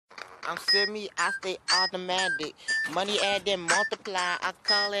I'm semi, I stay automatic. Money add then multiply. I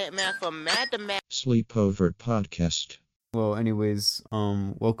call it math for mathematics. Sleepover Podcast. Well, anyways,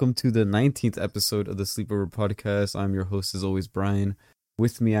 welcome to the 19th episode of the Sleepover Podcast. I'm your host, as always, Brian.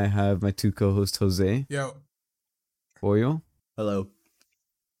 With me, I have my two co-hosts, Jose. Yo. Oyo. Hello.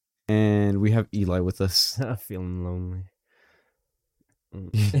 And we have Eli with us. I'm feeling lonely.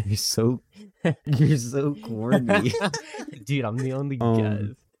 You're so corny. Dude, I'm the only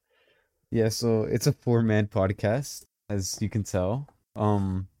guest. Yeah, so it's a 4-man podcast, as you can tell.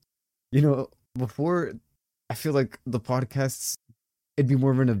 Before, I feel like the podcasts, it'd be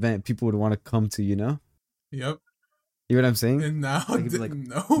more of an event people would want to come to, you know? Yep. You know what I'm saying? And now, no.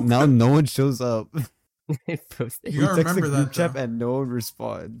 no. Now no one shows up. You We gotta text the remember group that, chat though. and no one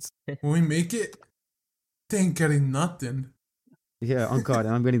responds. When we make it, they ain't getting nothing. Yeah, oh god,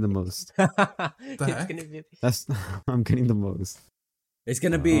 and I'm getting the most. It's heck? gonna be... I'm getting the most. It's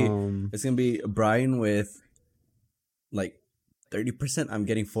gonna be Brian with like 30%. I'm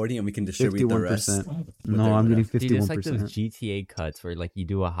getting 40, and we can distribute the rest. 51%. No, I'm getting 51%. Dude, it's like those GTA cuts where like you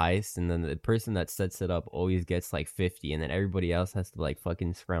do a heist and then the person that sets it up always gets like 50 and then everybody else has to like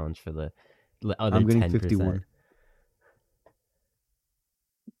fucking scrounge for the other I'm getting 10%. 51.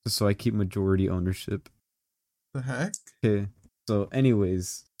 So I keep majority ownership. The heck? Okay. So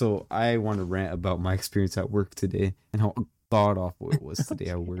anyways, I want to rant about my experience at work today and how god awful it was today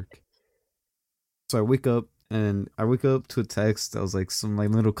at work. So I wake up to a text. I was like, my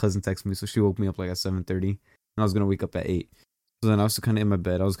little cousin texted me, so she woke me up like at 7:30, and I was gonna wake up at 8. So then I was kind of in my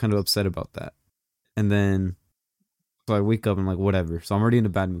bed. I was kind of upset about that, and then so I wake up and I'm like, whatever. So I'm already in a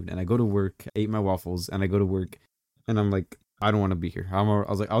bad mood, and I go to work. I ate my waffles, and I go to work, and I'm like, I don't want to be here. I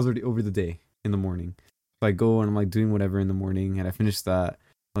was already over the day in the morning. So I go and I'm like doing whatever in the morning, and I finish that.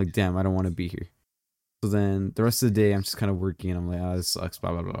 I'm like, damn, I don't want to be here. So then the rest of the day, I'm just kind of working, and I'm like, this sucks,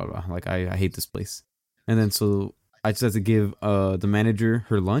 blah, blah, blah, blah. Like, I hate this place. And then so I just had to give the manager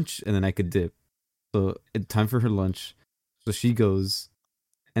her lunch, and then I could dip. So it's time for her lunch. So she goes,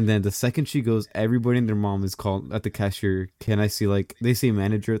 and then the second she goes, everybody and their mom is called at the cashier. Can I see, like, they say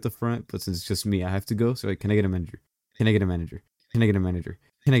manager at the front, but since it's just me, I have to go. So like, can I get a manager? Can I get a manager? Can I get a manager?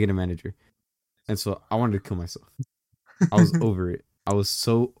 Can I get a manager? And so I wanted to kill myself. I was over it. I was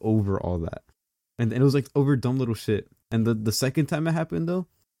so over all that. And it was like over dumb little shit. And the second time it happened though,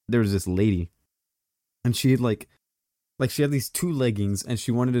 there was this lady. And she had like she had these 2 leggings and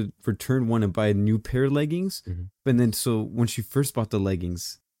she wanted to return one and buy a new pair of leggings. Mm-hmm. And then so when she first bought the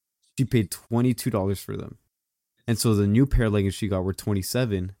leggings, she paid $22 for them. And so the new pair of leggings she got were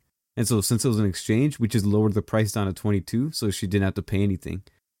 $27. And so since it was an exchange, we just lowered the price down to $22 so she didn't have to pay anything.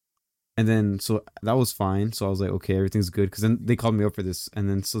 And then, so that was fine. So I was like, okay, everything's good. Because then they called me up for this. And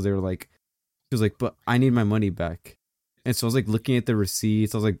then, so they were like, she was like, but I need my money back. And so I was like looking at the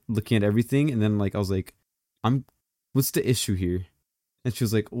receipts. I was like looking at everything. And then like, I was like, what's the issue here? And she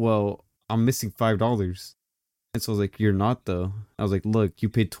was like, well, I'm missing $5. And so I was like, you're not though. I was like, look, you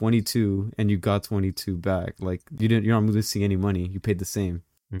paid 22 and you got 22 back. Like you're not missing any money. You paid the same.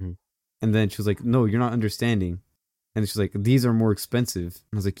 Mm-hmm. And then she was like, no, you're not understanding. And she's like, these are more expensive.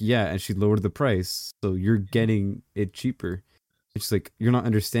 And I was like, yeah. And she lowered the price. So you're getting it cheaper. And she's like, you're not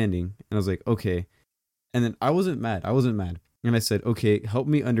understanding. And I was like, okay. And then I wasn't mad. And I said, okay, help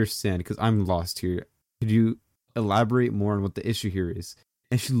me understand because I'm lost here. Could you elaborate more on what the issue here is?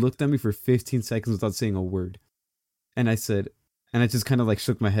 And she looked at me for 15 seconds without saying a word. And I said, and I just kind of like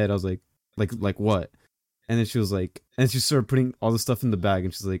shook my head. I was like what? And then she was like, and she started putting all the stuff in the bag.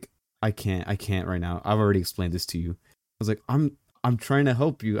 And she's like, I can't right now. I've already explained this to you. I was like, I'm trying to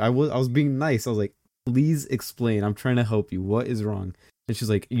help you. I was being nice. I was like, please explain. I'm trying to help you. What is wrong? And she's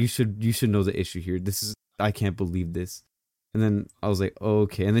like, you should know the issue here. I can't believe this. And then I was like, oh,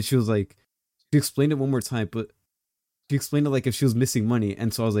 okay. And then she was like, she explained it one more time, but she explained it like if she was missing money.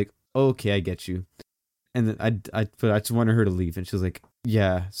 And so I was like, oh, okay, I get you. And then I just wanted her to leave. And she was like,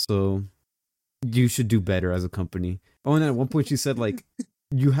 yeah, so you should do better as a company. Oh, and then at one point she said like,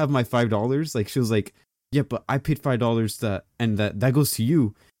 you have my $5. Like she was like, yeah, but I paid $5 that goes to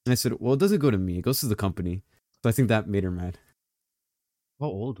you. And I said, well, it doesn't go to me. It goes to the company. So I think that made her mad. How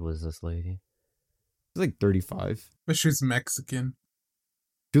old was this lady? She was like 35. But she's Mexican.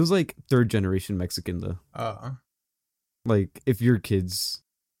 She was like 3rd generation Mexican though. Like if your kids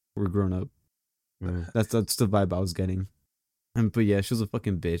were grown up. That's the vibe I was getting. But yeah, she was a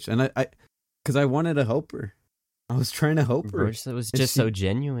fucking bitch. And because I wanted to help her. I was trying to help her. It was just so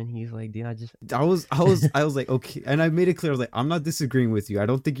genuine. He's like, dude, I was like, okay. And I made it clear. I was like, I'm not disagreeing with you. I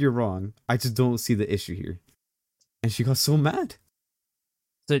don't think you're wrong. I just don't see the issue here. And she got so mad.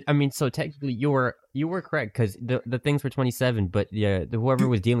 So I mean, so technically you were correct because the things were 27, but whoever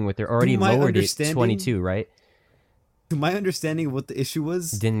was dealing with it already my lowered it to understanding- 22, right? To my understanding of what the issue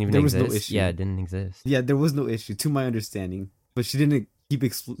was, Didn't even there exist. was no issue. Yeah, it didn't exist. Yeah, there was no issue to my understanding, but she didn't she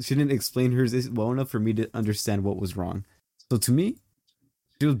didn't explain hers well enough for me to understand what was wrong. So to me,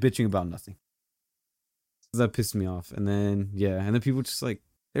 she was bitching about nothing. That pissed me off, and then people just like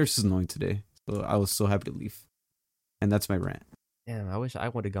they're just annoying today. So I was so happy to leave, and that's my rant. Damn, I wish I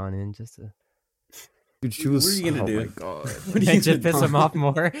would have gone in just to Dude, she was. What are you gonna oh do? my god, What are you just gonna piss do? him off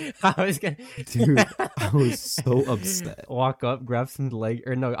more. I was gonna, dude, I was so upset. walk up, grab some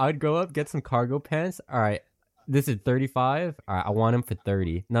I'd go up, get some cargo pants. All right, this is 35. All right, I want him for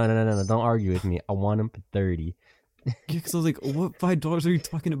 30. No, don't argue with me. I want him for 30. Yeah, because I was like, "What $5 are you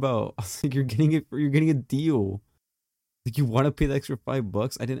talking about?" I was like, "You're getting a deal. Like, you want to pay the extra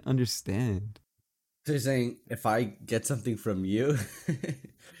 $5? I didn't understand." So you're saying if I get something from you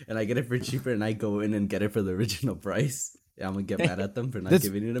and I get it for cheaper and I go in and get it for the original price, yeah, I'm gonna get mad at them for not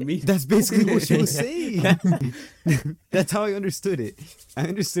giving it to me? That's basically what she was saying. That's how I understood it. I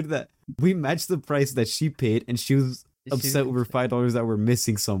understood that we matched the price that she paid, and she was upset over $5 that were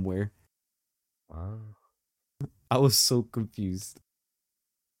missing somewhere. Wow. I was so confused.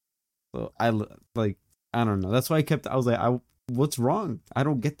 So I don't know. That's why I was like, what's wrong? I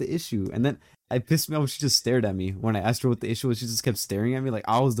don't get the issue. And then it pissed me off. She just stared at me when I asked her what the issue was. She just kept staring at me like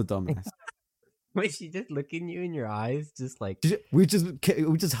I was the dumbass. Wait, she just looking you in your eyes, just like We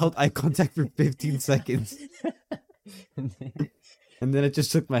just held eye contact for 15 seconds, and then it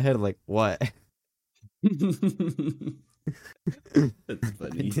just shook my head like, what? That's I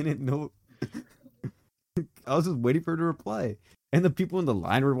funny. didn't know. I was just waiting for her to reply, and the people in the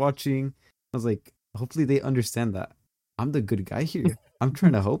line were watching. I was like, hopefully they understand that I'm the good guy here. I'm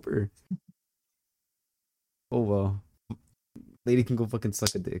trying to help her. Oh well, lady can go fucking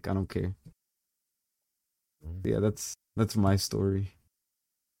suck a dick. I don't care. Yeah, that's my story.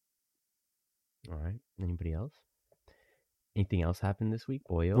 All right. Anybody else? Anything else happened this week,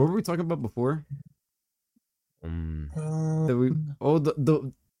 boyo? What were we talking about before?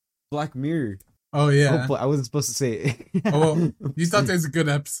 The Black Mirror. Oh yeah. I wasn't supposed to say it. Oh, well, you thought that was a good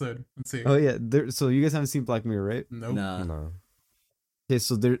episode. Let's see. Oh yeah, so you guys haven't seen Black Mirror, right? Nope. Nah. No. Okay,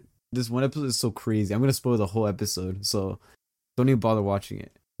 so this one episode is so crazy. I'm gonna spoil the whole episode, so don't even bother watching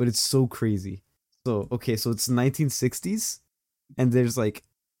it. But it's so crazy. So so it's 1960s, and there's like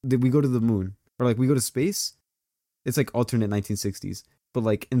we go to the moon or like we go to space. It's like alternate 1960s, but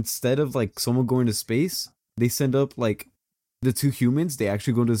like instead of like someone going to space, they send up like the two humans. They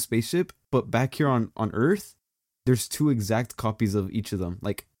actually go to the spaceship, but back here on Earth, there's two exact copies of each of them,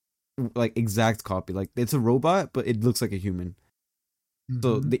 like exact copy. Like it's a robot, but it looks like a human.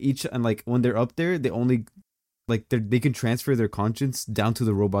 So Mhm. they each, and like when they're up there, they only like they can transfer their conscience down to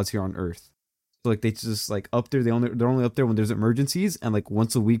the robots here on Earth. So like they just like up there, they're only up there when there's emergencies and like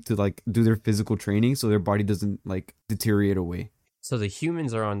once a week to like do their physical training so their body doesn't like deteriorate away. So the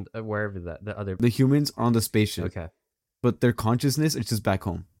humans are on wherever the other. The humans are on the spaceship, Okay. but their consciousness is just back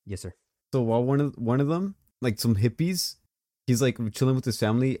home. Yes, sir. So while one of them, like some hippies, he's like chilling with his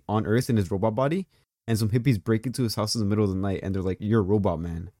family on Earth in his robot body, and some hippies break into his house in the middle of the night, and they're like, "You're a robot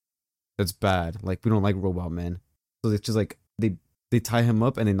man. That's bad. Like we don't like robot men." So it's just like they tie him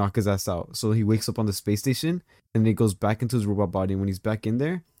up and they knock his ass out. So he wakes up on the space station, and then he goes back into his robot body. And when he's back in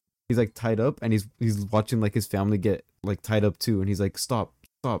there, he's like tied up, and he's watching like his family get like tied up too, and he's like, "Stop,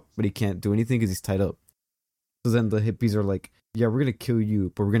 stop!" But he can't do anything because he's tied up. So then the hippies are like, "Yeah, we're gonna kill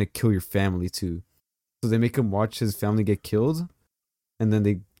you, but we're gonna kill your family too." So they make him watch his family get killed, and then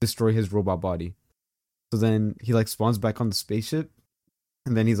they destroy his robot body. So then he like spawns back on the spaceship,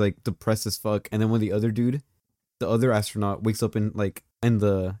 and then he's like depressed as fuck. And then when the other astronaut wakes up in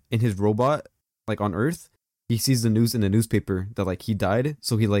his robot, like on Earth, he sees the news in the newspaper that like he died.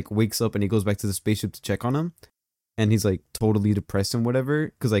 So he like wakes up and he goes back to the spaceship to check on him, and he's like totally depressed and whatever,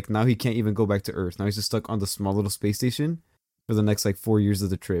 because like now he can't even go back to Earth. Now he's just stuck on the small little space station for the next like 4 years of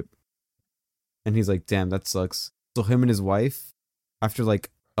the trip. And he's like, damn, that sucks. So him and his wife, after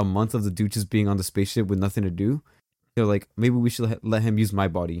like a month of the dude just being on the spaceship with nothing to do, they're like, maybe we should let him use my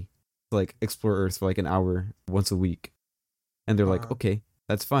body to like explore Earth for like an hour once a week. And they're like, Wow. okay,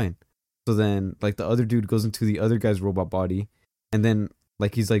 that's fine. So then like the other dude goes into the other guy's robot body, and then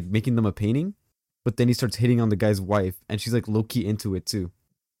like he's like making them a painting, but then he starts hitting on the guy's wife, and she's like low-key into it too.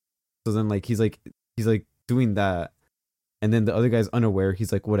 So then like he's like doing that, and then the other guy's unaware.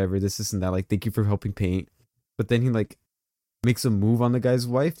 He's like, whatever, this and that, like, thank you for helping paint. But then he like makes a move on the guy's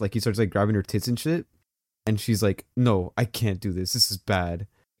wife, like he starts like grabbing her tits and shit, and she's like, no, I can't do this, this is bad.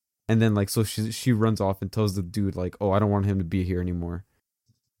 And then like so she runs off and tells the dude like, oh, I don't want him to be here anymore.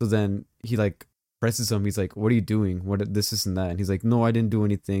 So then he like presses him. He's like, "What are you doing? What this and that?" And he's like, "No, I didn't do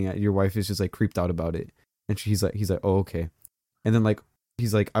anything. Your wife is just like creeped out about it." And he's like, "Oh, okay." And then like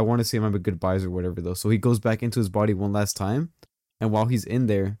he's like, "I want to say my goodbyes or whatever though." So he goes back into his body one last time, and while he's in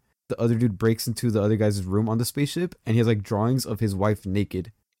there, the other dude breaks into the other guy's room on the spaceship, and he has like drawings of his wife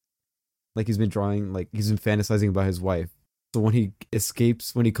naked. Like he's been drawing, like he's been fantasizing about his wife. So when he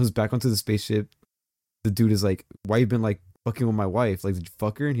escapes, when he comes back onto the spaceship, the dude is like, "Why you been like fucking with my wife? Like, did you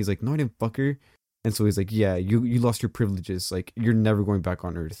fuck her?" And he's like, "No, I didn't fuck her." And so he's like, "Yeah, you lost your privileges. Like, you're never going back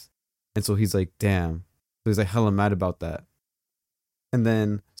on Earth." And so he's like, "Damn." So he's like hella mad about that. And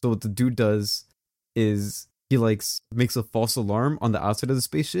then, so what the dude does is he like makes a false alarm on the outside of the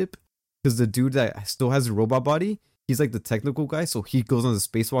spaceship, because the dude that still has a robot body, he's like the technical guy. So he goes on the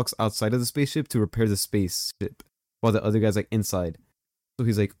spacewalks outside of the spaceship to repair the spaceship, while the other guy's like inside. So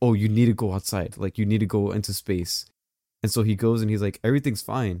he's like, "Oh, you need to go outside. Like, you need to go into space." And so he goes and he's like, "Everything's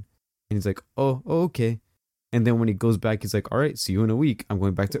fine." And he's like, oh, okay. And then when he goes back, he's like, "All right, see you in a week. I'm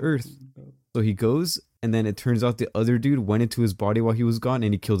going back to Earth." So he goes, and then it turns out the other dude went into his body while he was gone,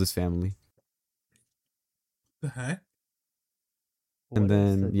 and he killed his family. The heck? And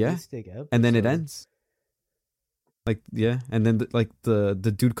then, yeah. And then it ends. Like, yeah. And then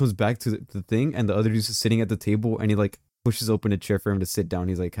the dude comes back to the thing, and the other dude's just sitting at the table, and he like pushes open a chair for him to sit down.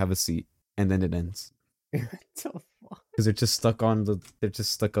 He's like, "Have a seat." And then it ends. What the fuck? Because they're just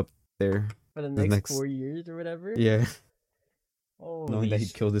stuck up there. For the The next next- 4 years or whatever? Yeah. Holy Knowing that he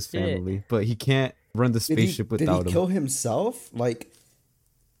killed his shit. family. But he can't run the spaceship without Did he him. kill himself? Like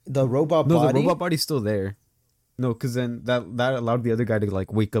the robot No, body? the robot body's still there. No, because then that allowed the other guy to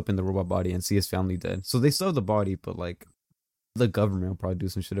like wake up in the robot body and see his family dead. So they still have the body, but like the government will probably do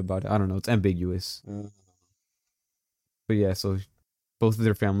some shit about it. I don't know. It's ambiguous. But yeah, so both of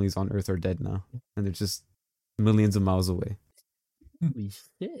their families on Earth are dead now, and they're just millions of miles away. Holy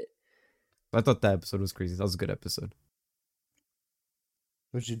shit. I thought that episode was crazy. That was a good episode.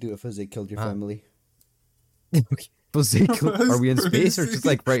 What'd you do if Jose killed your Ah. family? Jose, are we in space or just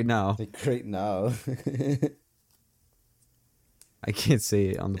like right now? Like right now. I can't say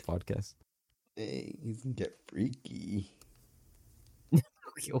it on the podcast. Hey, you can get freaky.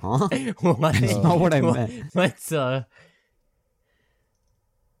 Huh? What? That's not what I What- meant. What's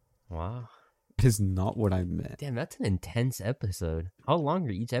Wow. That is not what I meant. Damn, that's an intense episode. How long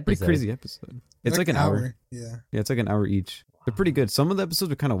are each episode? Pretty crazy episode. It's like an hour. Yeah. Yeah, it's like an hour each. They're pretty good. Some of the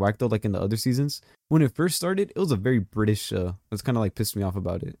episodes are kind of whacked though, like in the other seasons. When it first started, it was a very British show. That's kind of like pissed me off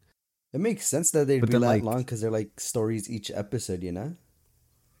about it. It makes sense that they'd But be then, that like- long because they're like stories each episode, you know?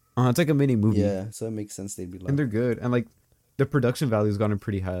 It's like a mini movie. Yeah, so it makes sense they'd be long. And they're good. And like the production value's gotten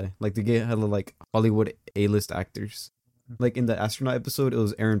pretty high. Like they get hella like Hollywood A-list actors. Like in the astronaut episode, it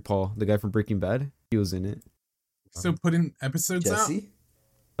was Aaron Paul, the guy from Breaking Bad. He was in it. Still putting episodes out? Jesse?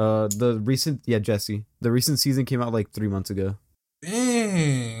 Jesse. The recent season came out like 3 months ago.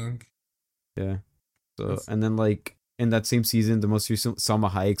 Dang. Yeah. So That's- and then like in that same season, the most recent Salma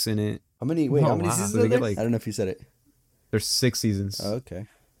Hayek's in it. How many Oh, how many wow. seasons So are they get, there? like- I don't know if you said it. There's 6 seasons. Oh, okay.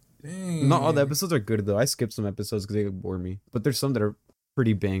 Dang. Not all the episodes are good though. I skipped some episodes because they bore me. But there's some that are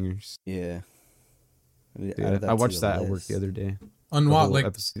pretty bangers. Yeah. Yeah, I watched that at work the other day. On The what? whole Like,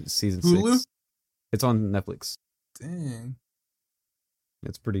 episode, season Hulu? 6. It's on Netflix. dang.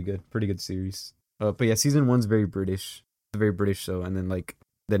 It's pretty good. Pretty good series. But yeah, season 1's very British. It's a very British show, and then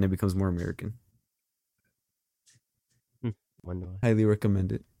it becomes more American. Wonder why. Highly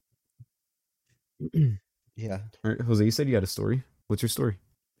recommend it. Yeah. All right, Jose, you said you had a story. What's your story?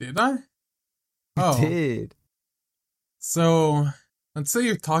 Did I? You Oh. did. So, let's say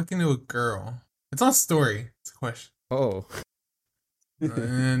you're talking to a girl. It's not a story. It's a question. Oh.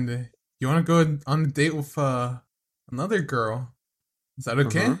 And you want to go on a date with another girl. Is that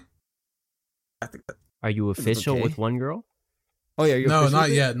okay? Uh-huh. I think that. Are you it's official okay. with one girl? Oh yeah, you're No, official not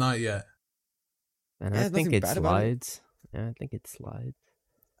with it? yet. Not yet. And Yeah, I there's think nothing it bad about it. slides. Yeah, I think it slides.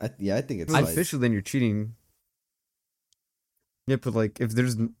 I think it's If it's like, official, then you're cheating. Yeah, but like if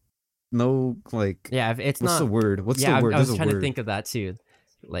there's no like, Yeah, if it's what's not. the word? What's yeah, the word? I was There's a trying to word. think of that too.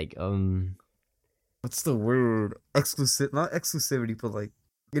 Like, What's the word? Exclusive, not exclusivity, but like,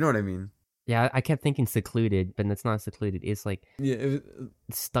 you know what I mean? yeah, I kept thinking secluded, but it's not secluded. It's like Yeah,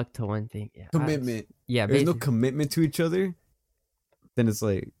 stuck to one thing. Yeah, commitment. yeah, There's no basi- commitment to each other. Then it's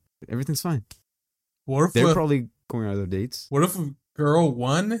like everything's fine. What if, They're probably going on other dates. what if girl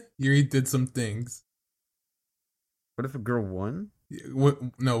one, you already did some things? What if a girl won?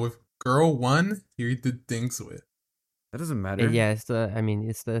 No, with girl one, you already did things with. That doesn't matter. yeah. It's the. I mean,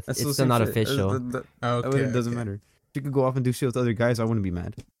 it's That's still same not shit. official. That Okay. it doesn't okay. matter. You could go off and do shit with other guys. I wouldn't be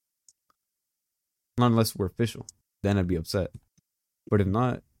mad. Not unless we're official. Then I'd be upset. But if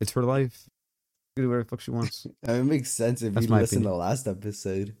not, it's her life. Do whatever the fuck she wants. It makes sense if That's you my listen to opinion. the last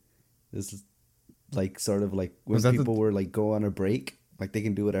episode. It's like sort of like when Was that the- people were like go on a break, like they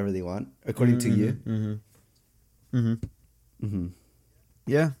can do whatever they want according to you.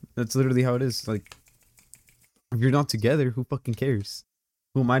 Yeah, that's literally how it is. Like, if you're not together, who fucking cares?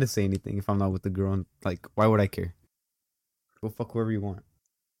 Who am I to say anything if I'm not with the girl? And, like, why would I care? Go fuck whoever you want.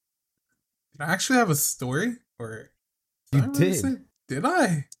 Did I actually have a story? Or You I really did. say- Did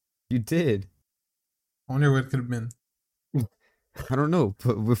I? You did. I wonder what it could have been. I don't know.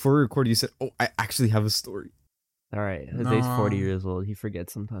 But before we recorded, you said, "Oh, I actually have a story." All right, Jose's 40 No. years old. He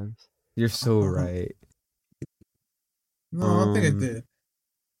forgets sometimes. You're so right. No, I think I Um, did.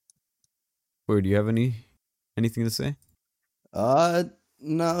 Wait, do you have anything to say?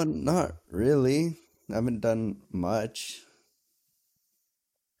 No, not really. I haven't done much.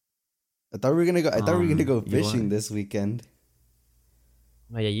 I thought we were gonna go. I thought we were gonna go you fishing want- this weekend.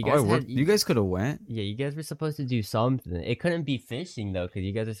 Oh yeah, you Oh, I guys worked. had. You guys could have went. Yeah, you guys were supposed to do something. It couldn't be fishing though, because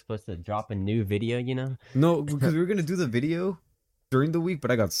you guys are supposed to drop a new video. You know. No, because we were gonna do the video during the week,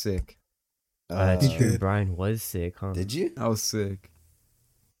 but I got sick. That's You true. did. Brian was sick, huh? Did you? I was sick.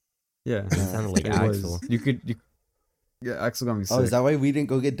 Yeah, You sounded like it Axel. was. Yeah, Axel got me sick. Oh, is that why we didn't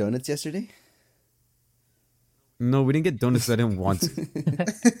go get donuts yesterday? No, we didn't get donuts. I didn't want to.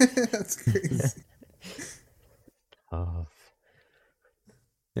 That's crazy. Oh,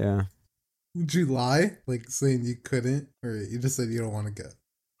 Yeah. Did you lie? Like saying you couldn't? Or you just said you don't want to go?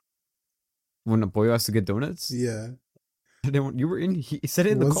 When a boy has to get donuts, Yeah. I didn't want, you were in. He said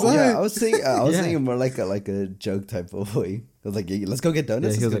it in the Was call. I? Yeah, I was saying. I was Yeah. thinking more like a joke type of way. I was like, yeah, let's go get Yeah,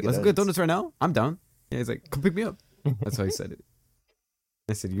 donuts. he was like, "Let's go get donuts right now." I'm down. Yeah, he's like, "Come pick me up." That's how he said it.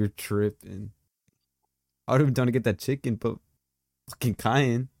 I said, "You're tripping." I would have been down to get that chicken, but fucking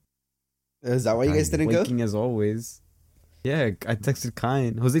Kyan. Is that why you guys didn't go? Waking as always. Yeah, I texted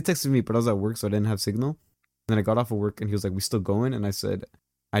Kyan. Jose texted me, but I was at work, so I didn't have signal. And then I got off of work, and he was like, "We still going?" And I said,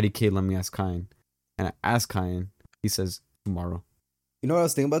 "IDK, let me ask Kyan." And I asked Kyan. He says, "Tomorrow." You know what I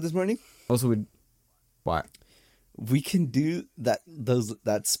was thinking about this morning? Also, what? We can do that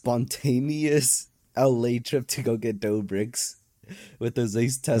spontaneous LA trip to go get dough bricks with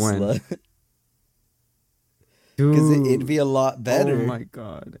Jose's Tesla. Because Dude, it'd be a lot better. Oh my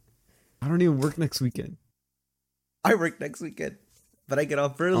god. I don't even work next weekend. I work next weekend, but I get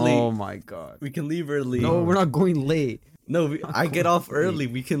off early. Oh my god. We can leave early. No, we're not going late. No, I get off going early.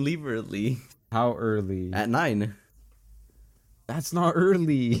 We can leave early How early? at 9. That's not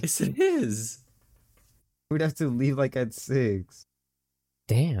early. Yes, it is. We'd have to leave like at 6.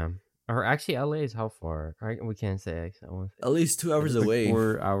 damn. Or actually, LA is how far? We can't say. Actually, I won't say. At least 2 hours It's like away.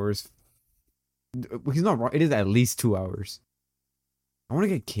 4 hours. He's not wrong. It is at least 2 hours. I want to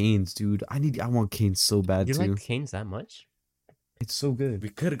get Canes, dude. I want Canes so bad You too. like Canes that much? It's so good. We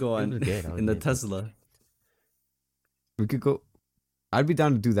could go It on was good, I in the would say. Tesla. We could go. I'd be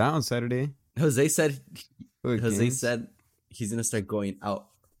down to do that on Saturday. Jose said Go get Jose Cane's. said he's gonna start going out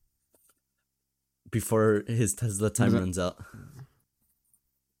before his Tesla time that- runs out.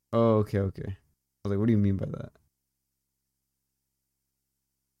 Oh, okay. I was like, what do you mean by that?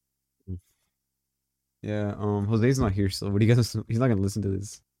 Mm. Yeah, Jose's not here, so what do you guys? He's not gonna listen to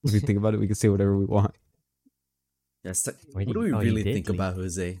this. If you think about it, we can say whatever we want. Yes. Wait, What do we oh, he really did think leave. about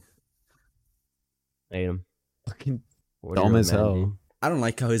Jose? Hate him. Fucking 40-year-old dumb as man, hell. dude. I don't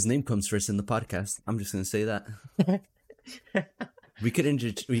like how his name comes first in the podcast. I'm just gonna say that. We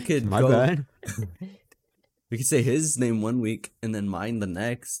could My go, bad. We could say his name one week and then mine the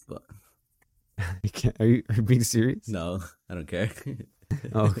next, but You can't, are you being serious? no, I don't care.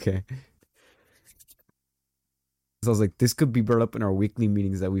 Oh, okay. So I was like, this could be brought up in our weekly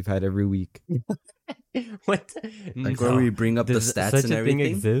meetings that we've had every week. What? Like where we bring up the Does stats such and a thing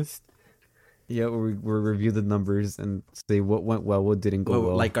everything. exist? Yeah, where we review the numbers and say what went well, what didn't go Well,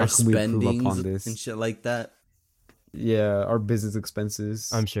 well. like How our can we improve upon spendings this? and shit like that. Yeah, our business expenses.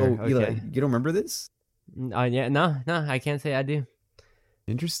 I'm sure, Oh, Eli, okay. you don't remember this? Yeah, no, I can't say I do.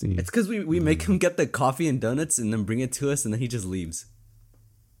 Interesting. It's because we make him get the coffee and donuts and then bring it to us and then he just leaves.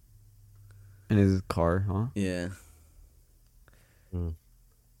 In his car, huh? Yeah.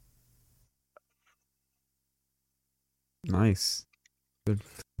 Nice.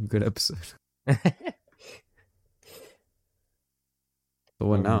 Good episode. So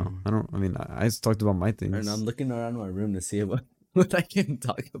what now? I mean, I just talked about my things. And I'm looking around my room to see what I can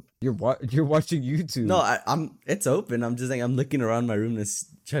talk about. You're watching YouTube. No, I'm. It's open. I'm just saying I'm looking around my room to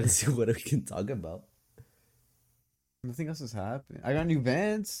try to see what we can talk about. Nothing else has happened. I got new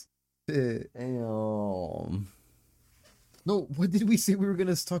Vans. Shit. Damn. No, what did we say we were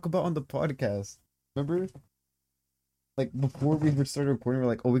gonna talk about on the podcast? Remember? like before we started recording, we're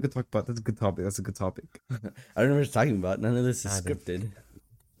like, oh, we could talk about that's a good topic. That's a good topic. I don't know what you're talking about. None of this is I do. scripted.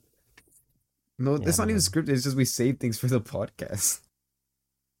 No, Yeah, it's I not even don't scripted. It's just we save things for the podcast.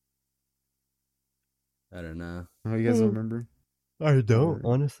 I don't know. Oh, you guys don't remember? I don't,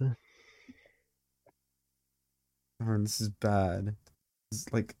 Or- honestly. Darn, this is bad. It's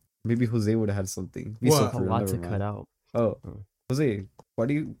like maybe Jose would have had something. Be What? so A cruel, lot never to mind. cut out. Oh, Oh. Jose, why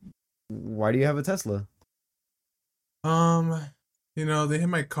do you have a Tesla? You know, they hit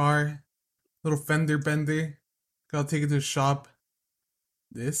my car, little fender bender. Gotta take it to the shop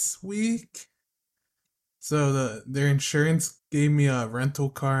this week. So their insurance gave me a rental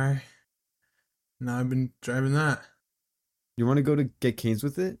car. Now I've been driving that. You want to go to get canes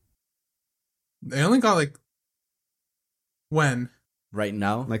with it They only got like when? Right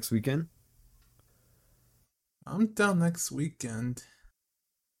now, next weekend? I'm down next weekend.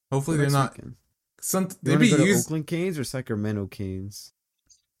 Hopefully Next they're not. weekend. Some You they want be to go to used. Oakland canes or Sacramento canes?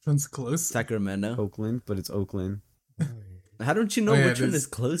 One's close. Sacramento. Oakland, but it's Oakland. How don't you know Oh, yeah, which one there's- is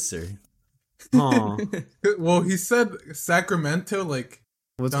closer? Aw. Well, he said Sacramento. Like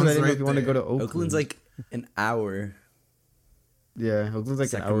What's Sounds good? I didn't know right if you want to go there. to Oakland. Oakland's like an hour. yeah, Oakland's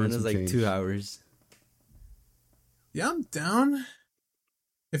like an hour and Sacramento's some like change. 2 hours. yeah, I'm down.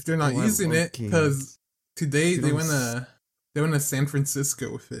 If they're not Oh, I using love it, canes. because today Dude, they I'm went to San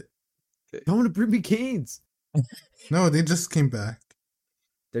Francisco with it. I want to bring me canes. No, they just came back.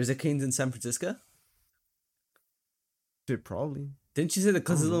 There's a Canes in San Francisco? Shit, probably. Didn't you say the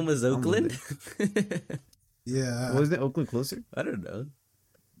closest know. one was I don't know. Oakland? Yeah. Wasn't it Oakland closer? I don't know.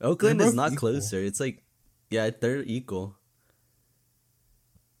 Oakland They're is both not equal. closer. It's like, yeah, they're equal.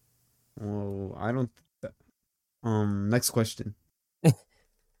 Well, I don't. Next question.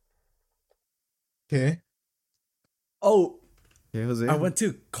 Okay. Oh, Okay, Jose. I went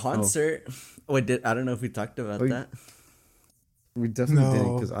to concert. Wait, I don't know if we talked about Oh, that. We definitely didn't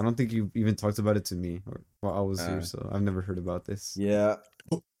No. because I don't think you even talked about it to me or while I was here, Uh. so I've never heard about this. Yeah.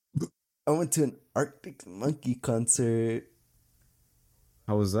 I went to an Arctic Monkey concert.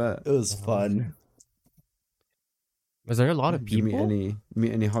 How was that? It was fun. Was there a lot of Did you people?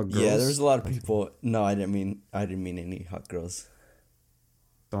 meet any hot girls? Yeah, there was a lot of people. No, I didn't mean any hot girls.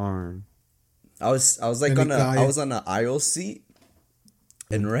 Darn. I was like Any on guy- I was on an aisle seat,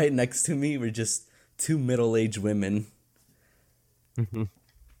 and right next to me were just two middle-aged women.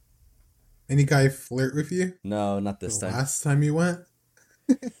 Any guy flirt with you? No, not this The time. last time you went?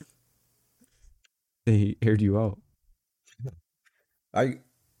 They aired you out. I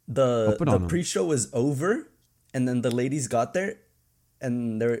I'll put the on 'em. pre-show was over, and then the ladies got there,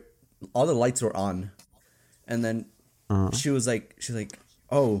 and all the lights were on, and then Uh-huh. she's like,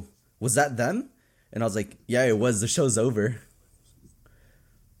 "Oh, was that them?" And I was like, "Yeah, it was. The show's over."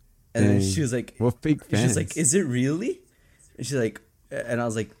 And then Dang. she was like, Well, fake fans. "She's like, is it really?" And she's like, and I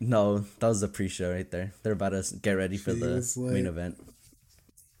was like, "No, that was the pre-show right there. They're about to get ready for She the was like- main event."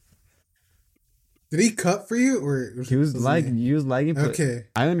 Did he cut for you or He was lagging. You was lagging. But Okay.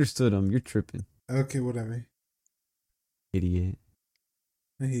 I understood him. You're tripping, Okay, whatever. idiot.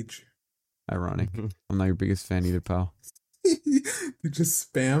 I hate you. Ironic. I'm not your biggest fan either, pal. You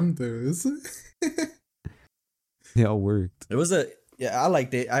just spam those. They all worked. It was I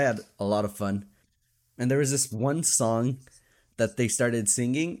liked it. I had a lot of fun. And there was this one song that they started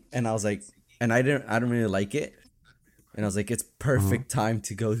singing, and I was like, and I don't really like it. And I was like, it's perfect time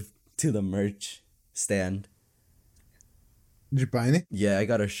to go to the merch stand. Did you buy any? Yeah, I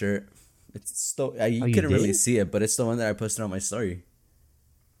got a shirt. It's still you Oh, you couldn't really did? see it, but it's the one that I posted on my story.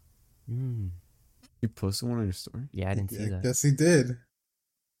 Mm. You posted one on your story? Yeah, I didn't see Yeah, that. guess he did.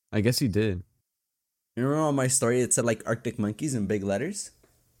 I guess you did. You remember on my story it said like Arctic Monkeys in big letters?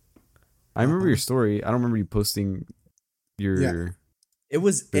 I remember your story. I don't remember you posting your. Yeah. It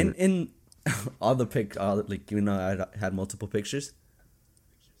was Sure. in all the like I had multiple pictures.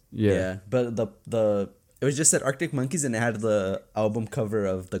 Yeah. But the it was just said Arctic Monkeys and it had the album cover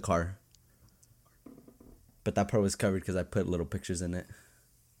of the car. But that part was covered because I put little pictures in it.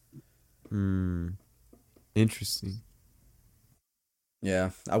 Interesting.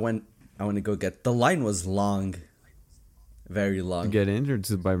 Yeah, I went to go get. The line was long, very long. To get in or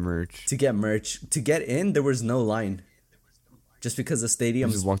to buy merch? To get merch. To get in, there was no line. Just because the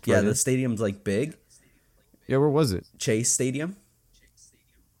stadium's just walked right the in? stadium's like big. Yeah, where was it? Chase Stadium,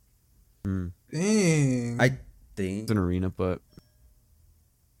 Dang. I think. It's an arena, but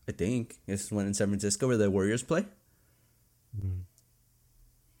It's one in San Francisco where the Warriors play.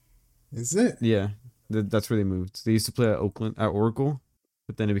 Is it? yeah, that's where they moved. They used to play at Oracle,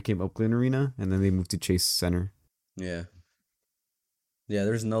 but then it became Oakland Arena, and then they moved to Chase Center. Yeah. Yeah,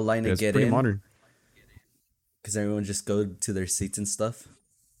 there's no line Yeah, to it's get pretty in. modern. because everyone just go to their seats and stuff.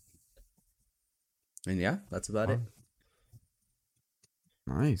 And yeah, that's about it.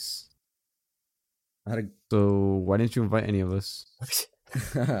 Nice. I had So why didn't you invite any of us?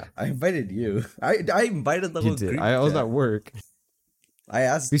 I invited you. I invited the You whole did. group. I was chat. at work. I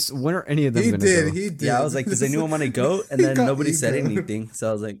asked. When are any of them He gonna did. go? He did. Yeah, I was like, does anyone want to go? And He then got nobody said ego. anything. So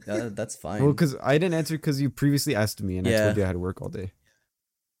I was like, that's fine. Well, because I didn't answer because you previously asked me, and I Yeah. told you I had to work all day.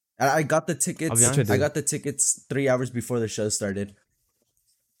 I got the I'll tickets. be honest. I got the tickets 3 hours before the show started.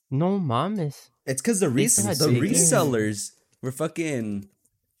 No mames. It's because the They still had the tickets. resellers were fucking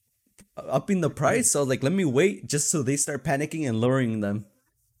upping the price. So I was like, let me wait just so they start panicking and lowering them.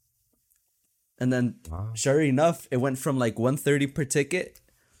 And then, Wow. sure enough, it went from like $130 per ticket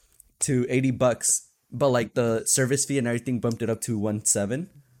to $80. But like the service fee and everything bumped it up to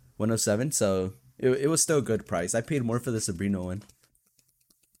 107. So it was still a good price. I paid more for the Sabrina one.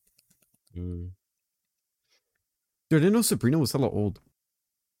 Mm. Dude, I didn't know Sabrina was hella old.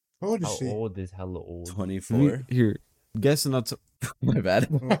 How old is How she? old is hella old? 24. Here, guess and not. My bad.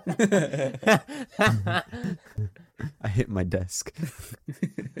 I hit my desk.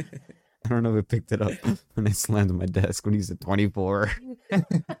 I don't know if it picked it up when I slammed my desk when he said 24.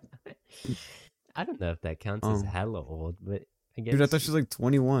 I don't know if that counts as Um, hella old, but I guess. Dude, I thought she was like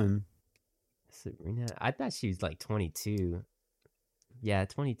 21. Sabrina. I thought she was like 22. Yeah,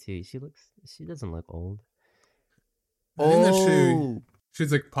 22. She doesn't look old. I didn't know Oh,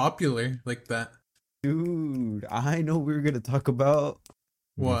 she's like popular like that. dude, I know we were gonna talk about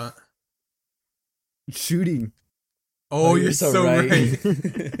What? shooting, Oh, you're so right.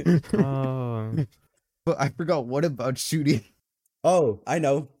 Oh, but I forgot what about shooting. Oh, I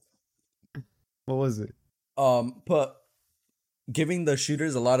know. What was it? But giving the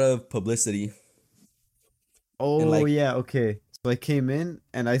shooters a lot of publicity. Oh like- yeah, okay. So I came in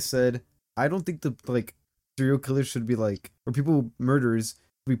and I said I don't think the like serial killers should be like, or people murderers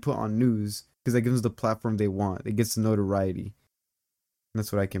be put on news because that gives them the platform they want. It gets the notoriety. And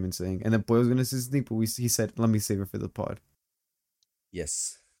that's what I came in saying. And then Boy was gonna say something, but he said, "Let me save it for the pod."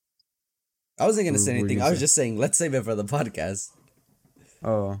 Yes. I wasn't gonna What say were you anything. gonna I was say? just saying, let's save it for the podcast.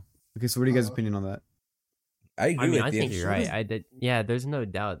 Oh, okay. So what are you guys' opinion on that? I agree I mean, with I you. think you're right. I did. Yeah, there's no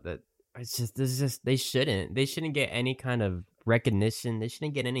doubt that there's just they shouldn't get any kind of recognition. They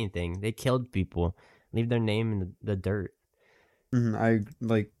shouldn't get anything. They killed people. Leave their name in the dirt.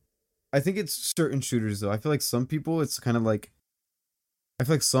 I think it's certain shooters though. I feel like some people, it's kind of like, I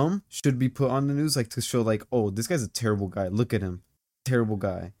feel like some should be put on the news, like to show like, oh, this guy's a terrible guy. Look at him, terrible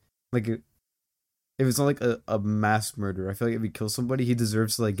guy. Like, if it's not like a mass murder, I feel like if he kills somebody, he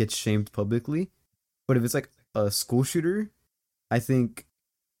deserves to like get shamed publicly. But if it's like a school shooter, I think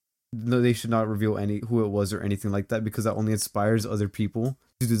no, they should not reveal who it was or anything like that because that only inspires other people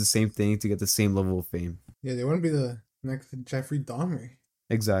to do the same thing to get the same level of fame. Yeah, they want to be the next Jeffrey Dahmer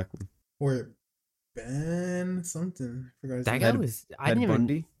Exactly. or Ben something. I forgot his That name. guy Ted- was. I Ted didn't even.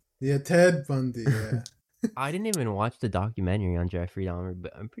 Bundy. Yeah, Ted Bundy. Yeah. I didn't even watch the documentary on Jeffrey Dahmer,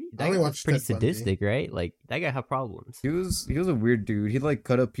 but I'm pretty. I That only guy was watched pretty Ted Bundy. sadistic, right? Like that guy had problems. He was a weird dude. He'd like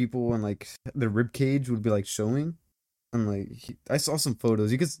cut up people and like the rib cage would be like showing, and like I saw some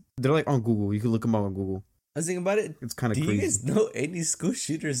photos. They're like on Google. You can look them up on Google. I was thinking about it. It's kind of Do you crazy. guys know any school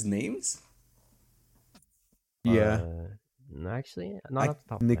shooters' names? Yeah, No, actually, not off the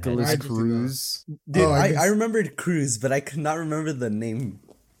top of my head. Nicholas I just do that. Cruz. Dude, Oh, I I guess- remembered Cruz, but I could not remember the name.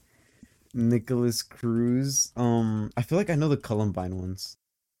 Nicholas Cruz. I feel like I know the Columbine ones.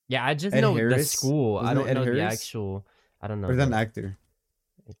 Yeah, I just Ed know the Harris? school. I Wasn't it don't Ed know the Harris? actual. I don't know. Or is that an the- actor?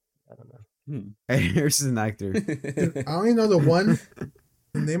 I don't know. Ed Harris is an actor. Dude, I only know the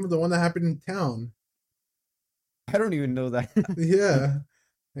name of the one that happened in town. I don't even know that. Yeah.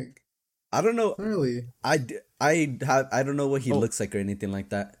 Like, I don't know. really. I don't know what he Oh. looks like or anything like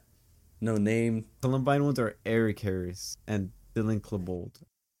that. No name. Columbine ones are Eric Harris and Dylan Klebold.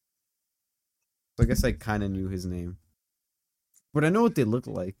 So I guess I kind of knew his name, but I know what they look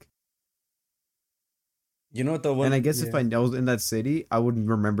like. You know what the one? And I guess if yeah. I was in that city, I would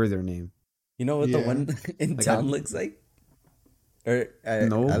remember their name. You know what the Yeah. one in Like, town I- looks like? Or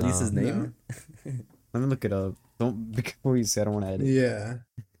No. at least his No. name. Let me look it up. Don't before you say I don't want to edit. Yeah.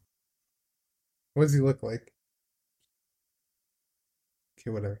 What does he look like? Okay,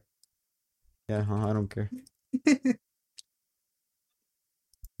 whatever. Yeah, I don't care. Did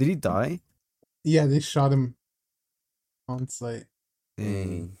he die? Yeah, they shot him on site.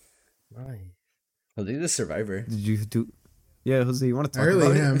 Dang. Nice. Oh, they're the survivor. Did you do? Yeah, Jose, you want to talk Early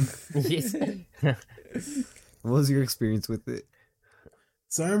about him. Yes. it? What was your experience with it?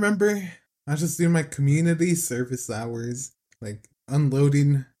 So I remember I was just doing my community service hours, like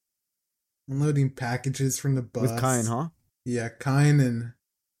unloading unloading packages from the bus. With Kine, huh? Yeah, Kine and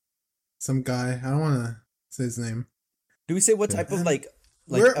some guy. I don't want to say his name. Do we say what Okay. type of like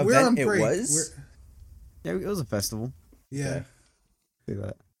We're event on it break. was? Yeah, it was a festival. Yeah, Okay. Say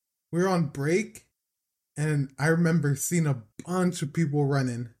that. we were on break, and I remember seeing a bunch of people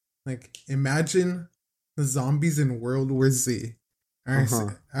running. Like, imagine the zombies in World War Z.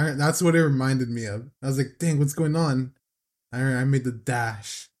 Alright, that's what it reminded me of. I was like, dang, what's going on? I made the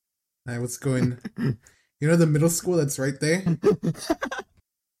dash. Alright, what's going... You know the middle school that's right there?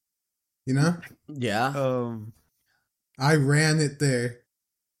 You know? Yeah. I ran it there.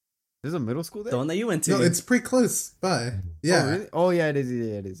 There's a middle school there? The one that you went to. No, it's pretty close by. Yeah. Oh, really? Oh, yeah, it is.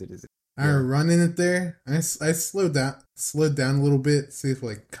 Yeah, it is. I running it there. I slowed down a little bit, see if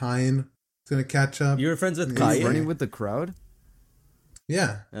like Kine is gonna catch up. You were friends with Yeah. Are you Kaya? running with the crowd?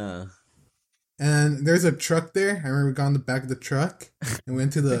 Yeah. Uh, And there's a truck there. I remember we got in the back of the truck and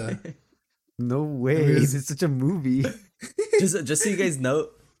went to the No way. It It's such a movie. just so you guys know,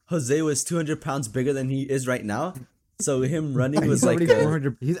 Jose was 200 pounds bigger than he is right now. So him running was He's like already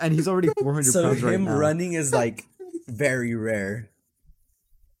 400. He's already 400 so pounds right him now. running is like very rare.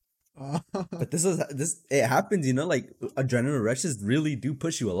 But it happens, you know, like adrenaline rushes really do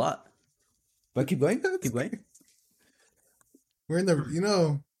push you a lot. But keep going. We're in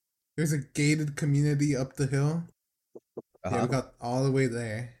the there's a gated community up the hill. Yeah, we got all the way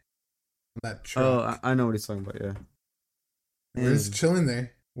there. That truck. Oh, I know what he's talking about. Yeah, We're just chilling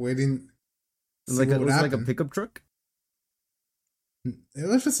there, waiting. It was like what would a happen. pickup truck, It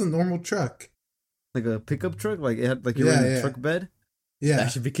was just a normal truck. like a pickup truck. Like it had like you were in the truck bed. Yeah,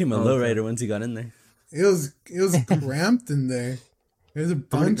 Actually became a Oh, okay. lowrider once he got in there. it was cramped in there. There's a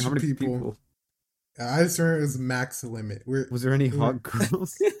bunch How of many people. I just remember it was max limit. Was there any hot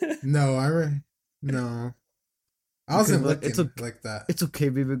girls? No, no. I wasn't like, looking it's okay. like that. It's okay,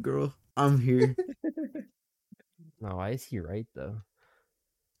 baby girl. I'm here. No, why is he right though?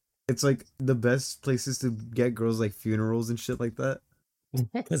 It's like the best places to get girls, like funerals and shit like that.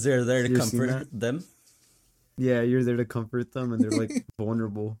 Because they're there to You ever seen comfort them. Yeah, you're there to comfort them, and they're like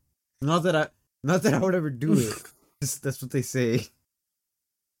vulnerable. Not that I would ever do it. Just, that's what they say.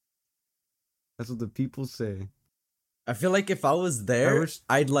 That's what the people say. I feel like if I was there, wish-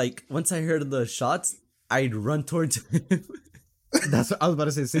 I'd like once I heard the shots, I'd run towards him. That's what I was about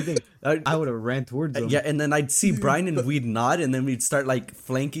to say. The same thing. I would have ran towards them. Yeah, and then I'd see Brian and we'd nod, and then we'd start like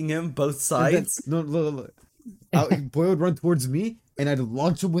flanking him both And then- sides. no, look. Boy would run towards me, and I'd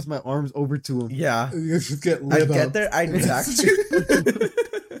launch him with my arms over to him. Yeah, You just get lit I'd up. get there, I'd attack you.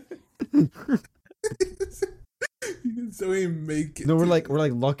 So we make it. No, we're like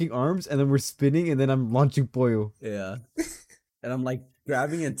locking arms, and then we're spinning, and then I'm launching Pollo. Yeah, and I'm like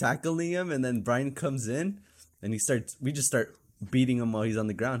grabbing and tackling him, and then Brian comes in, and we just start beating him while he's on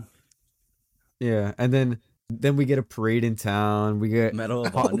the ground. Yeah, and then we get a parade in town. We get Medal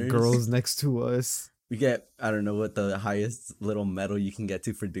of hot Honors. girls next to us. We get, I don't know what the highest little medal you can get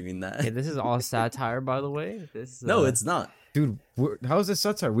to for doing that. Hey, this is all satire, by the way. This No, it's not. Dude, how is this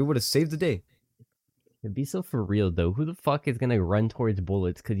satire? We would have saved the day. it'd be so for real though. Who the fuck is gonna run towards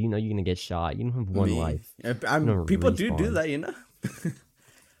bullets? Because you know you're gonna get shot. You don't have one Me. life. I'm, people do respawn. that, you know.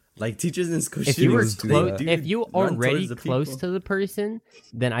 Like teachers in school. If you were shooters do close, that. if you run already towards the close people. to the person,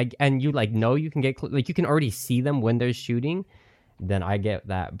 then and you like know you can get like you can already see them when they're shooting, then I get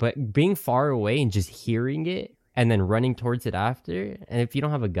that. But being far away and just hearing it and then running towards it after, and if you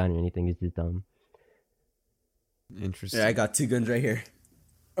don't have a gun or anything, it's just dumb. Interesting. Yeah, I got 2 guns right here.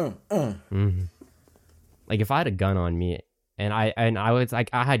 Mhm. Like if I had a gun on me and I was like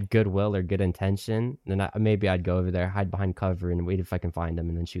I had goodwill or good intention, then maybe I'd go over there, hide behind cover, and wait if I can find him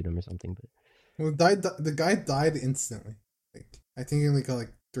and then shoot him or something. But Well, the guy died instantly. Like I think he only got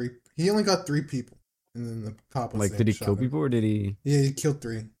like 3. He only got 3 people, and then the cop was Like, there did he and shot kill him. people or did he? Yeah, he killed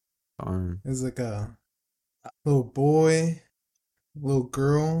 3. Darn. It was like a little boy, little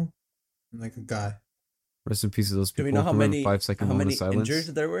girl, and like a guy. Rest in peace to those Do people. we know how Remember many 5-second how moment many of silence.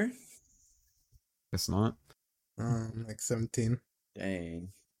 injured there were? Guess not. Like 17. Dang.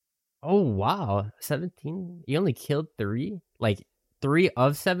 oh wow, 17! You only killed 3? Like 3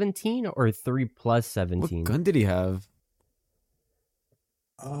 of 17 or 3 plus 17? What gun did he have?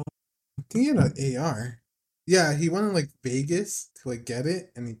 I think he had an AR. Yeah, he went to like Vegas to like get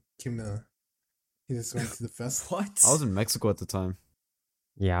it, and he just went to the festival. What? I was in Mexico at the time.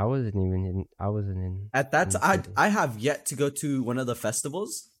 Yeah, I wasn't in. At that in time, Vegas. I have yet to go to one of the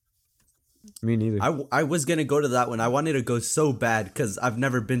festivals. Me neither. I was gonna go to that one. I wanted to go so bad because I've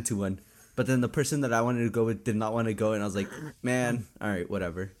never been to one. But then the person that I wanted to go with did not want to go, and I was like, man, all right,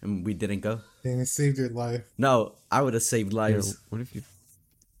 whatever. And we didn't go. Dang, it saved your life. No, I would have saved Yeah, lives. what if you?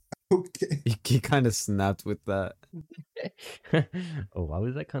 Okay. He kind of snapped with that. Oh, why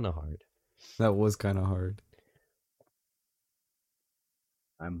was that kind of hard? That was kind of hard.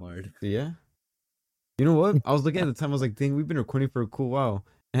 I'm hard. Yeah. You know what? I was looking at the time. I was like, dang, we've been recording for a cool while.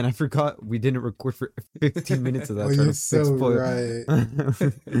 And I forgot we didn't record for 15 minutes of that. Oh, trying you're to fix so spoil-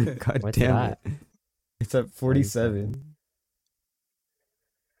 right. God What's damn that? it. It's at 47.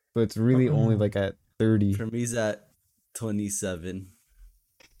 But it's really only like at 30. For me's at 27.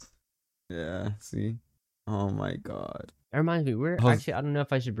 Yeah, see? Oh my god. That reminds me, we're Oh. actually, I don't know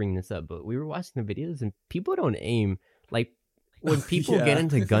if I should bring this up, but we were watching the videos and people don't aim. Like, when people get Yeah.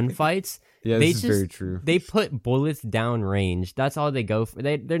 into gunfights, Yeah, They this is very just- true. they put bullets down range. That's all they go for.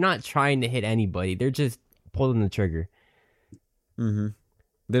 They're not trying to hit anybody. They're just pulling the trigger. Mm-hmm.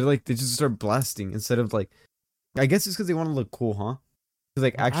 They just start blasting instead of like, I guess it's because they want to look cool, huh? Because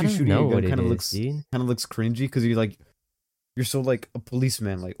like I actually don't shooting a know gun what it kind of is, looks dude. cringy because you're so like a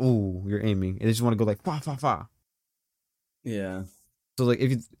policeman, like, oh, you're aiming, and they just want to go like fa fa fa. Yeah. So like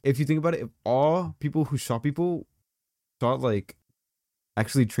if you think about it, if all people who shot people shot like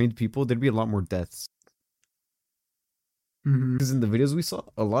actually trained people, there'd be a lot more deaths. Mhm. Because in the videos we saw,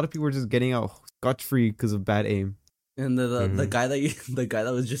 a lot of people were just getting out scotch free because of bad aim. And the Mhm. guy the guy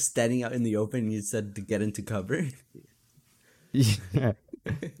that was just standing out in the open, you said to get into cover. Yeah.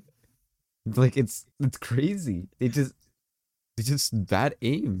 Like it's crazy. It's just bad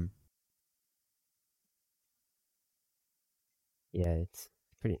aim. Yeah, it's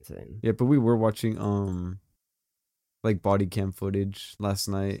pretty insane. Yeah, but we were watching like body cam footage last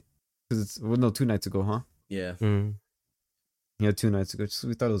night because it's 2 nights ago, huh? Yeah. Mm. Yeah, 2 nights ago. So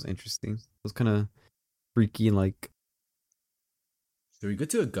we thought it was interesting. It was kind of freaky. And, like Should we go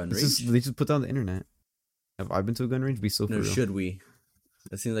to a gun it's range? just, they just put that on the internet. Have I been to a gun range? Be so for No, real. should we?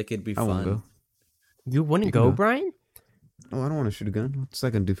 That seems like it'd be I won't fun. go. You wouldn't You can go, go. Brian? Oh, I don't want to shoot a gun. What's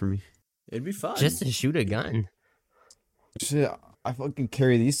that gonna do for me? It'd be fun. Just to shoot a gun. Shit, I fucking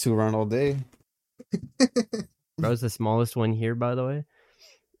carry these two around all day. Bro's the smallest one here, by the way.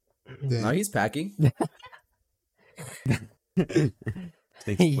 Damn. No, he's packing. Thanks,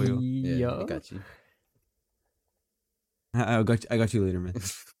 Pollo. Yeah, Yo. I got you. I got you later, man.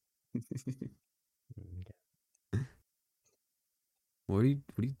 What are you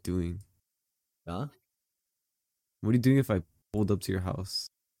doing? Huh? What are you doing if I pulled up to your house?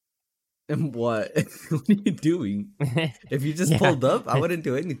 And what? What are you doing? If you just Yeah. pulled up, I wouldn't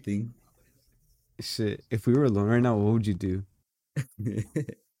do anything. Shit, if we were alone right now, what would you do?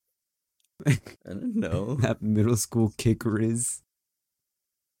 I don't know. That middle school kick Riz.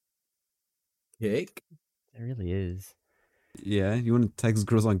 Kick? It really is. Yeah, you want to text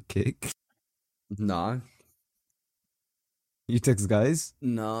girls on kick? Nah. You text guys?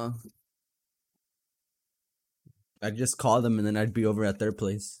 Nah. I'd just call them and then I'd be over at their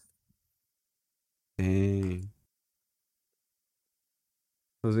place. Dang.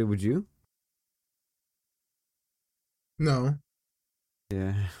 Jose, would you? No.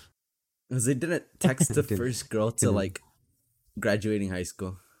 Yeah. Because they didn't text the Didn't- first girl to didn't. like graduating high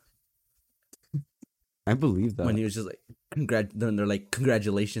school. I believe that. When he was just like, then they're like,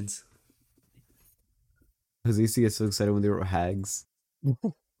 congratulations. Jose used to get so excited when they were hags. One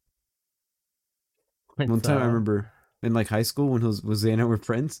What's time I up? remember in like high school when Jose and I were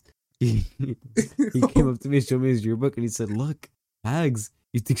friends, he came up to me and showed me his yearbook and he said, "Look, hags,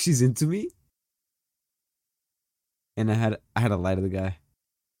 you think she's into me?" And I had to lie to the guy.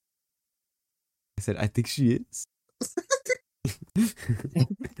 I said, "I think she is."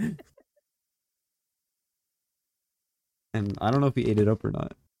 And I don't know if he ate it up or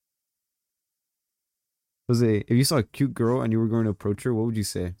not. Jose, if you saw a cute girl and you were going to approach her, what would you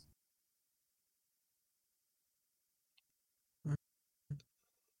say?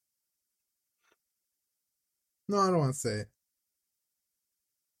 No, I don't want to say.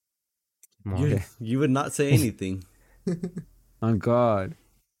 Come on. You would not say anything. On God.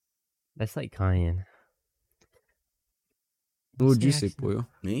 That's like Cayenne. What would you say, accent? Pollo?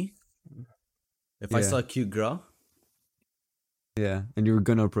 Me? If I Yeah. saw a cute girl? Yeah, and you were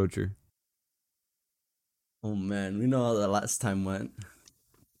gonna approach her. Oh man, we know how the last time went.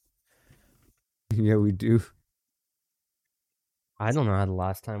 Yeah, we do. I don't know how the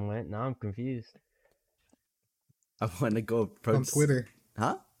last time went. Now I'm confused. I want to go approach. On Twitter.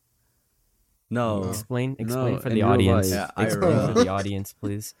 Huh? No. No. Explain No, for in the real audience. life. Yeah, Explain IRL. for the audience,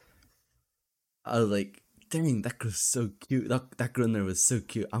 please. I was like, dang, that girl's so cute. That girl in there was so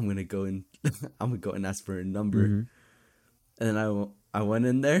cute. I'm gonna go and I'm gonna go and ask for her number. Mhm. And then I went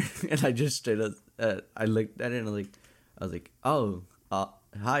in there and I just straight up I looked at it and I was like, oh,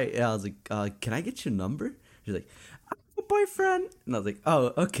 hi. Yeah, I was like, can I get your number? She's like, boyfriend. And I was like,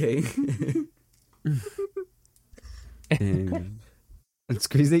 oh, okay. Dang. It's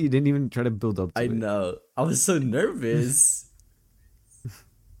crazy that you didn't even try to build up to I it. know. I was so nervous.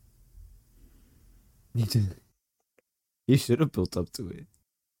 You should have built up to it.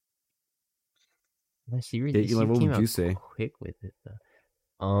 She really Eli, what came would out you say? quick with it though.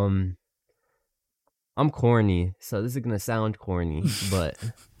 I'm corny, so this is gonna sound corny, but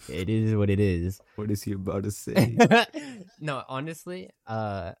it is what it is. What is he about to say? No, honestly,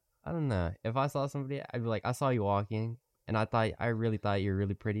 I don't know. If I saw somebody, I'd be like, I saw you walking, and I really thought you were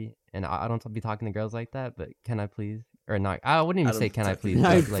really pretty, and I don't be talking to girls like that, but can I please? Or not? I wouldn't even say can I please. Can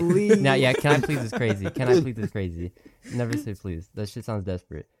I but, like, please? Nah, yeah, can I please is crazy. Can I please is crazy. Never say please. That shit sounds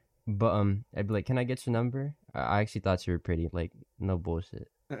desperate. But I'd be like, can I get your number? I actually thought you were pretty. Like, no bullshit.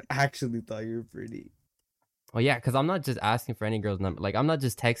 I actually thought you were pretty. Oh yeah, because I'm not just asking for any girl's number. Like, I'm not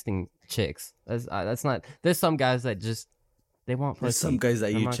just texting chicks. That's not. There's some guys that just they want pussy. There's some guys that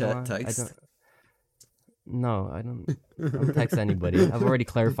I'm you not gonna chat lie. text. No, I don't text anybody. I've already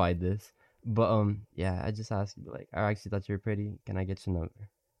clarified this. But yeah, I just asked like, I actually thought you were pretty. Can I get your number?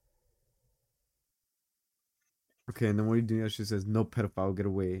 Okay, and then what do you do? She says, "No pedophile, get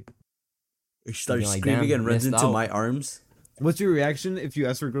away." She starts You're like, screaming damn, and runs missed into out. my arms. What's your reaction if you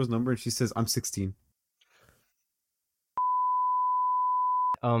ask for a girl's number and she says, "I'm 16"?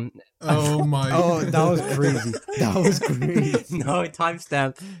 Oh my. Oh, that was crazy. That was crazy. No,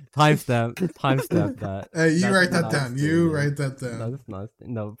 timestamp that. Hey, you That's write that not down. stated. You write that down. That's not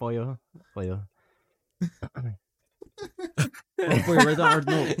no, pollo. Oh, wait, write down. Or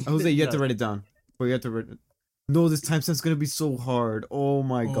no, Jose, you have to No. write it down. But you have to write it. No, this timestamp's gonna be so hard. Oh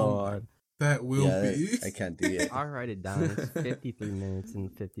my Oh god. That will be. I can't do it. I'll write it down. It's 53 minutes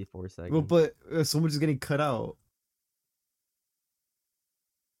and 54 seconds. Well, but so much is getting cut out.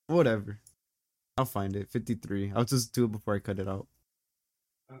 Whatever. I'll find it. 53. I'll just do it before I cut it out.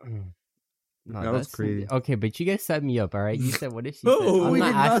 No, That was that's crazy. Okay, but you guys set me up, all right? You said what if she No, said? I'm we not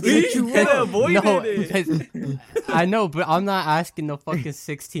did not asking. set you We up. avoided No, it. because I know, but I'm not asking no fucking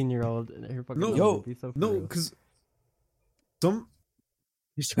 16-year-old. Her fucking No, number. yo, Be so for No, real. because some.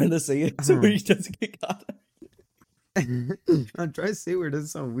 He's trying to say it so he doesn't get caught. I'm trying to say where it doesn't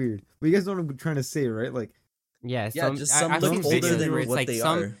sound weird. But you guys know what I'm trying to say, right? Like, Yeah, Yeah, just some I've look seen older videos than where it's what like they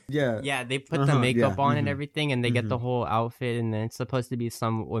some, are. yeah. Yeah, they put the Uh-huh, makeup yeah, on and mhm, everything, and they get the whole outfit, and then it's supposed to be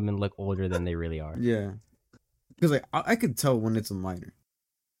some women look older than they really are. Yeah. Because, like, I could tell when it's a minor.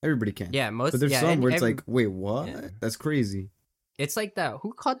 Everybody can. Yeah, most. But there's yeah, some and where it's every- like, wait, what? Yeah. That's crazy. It's like that.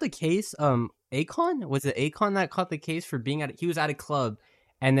 Who caught the case? Akon? Was it Akon that caught the case for being he was at a club,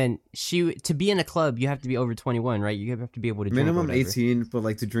 and then to be in a club you have to be over 21, right? You have to be able to drink or Minimum whatever. 18, but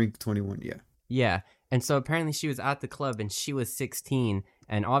like to drink 21, yeah. Yeah, and so apparently she was at the club and she was 16,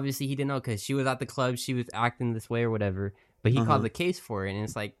 and obviously he didn't know because she was at the club, she was acting this way or whatever. But he Uh-huh. called the case for it, and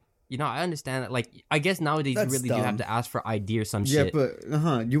it's like, I understand that. Like, I guess nowadays That's you really do have dumb. to ask for ID or some Yeah, shit.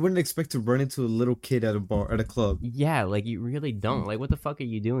 but you wouldn't expect to run into a little kid at a bar at a club. Yeah, like you really don't. Like, what the fuck are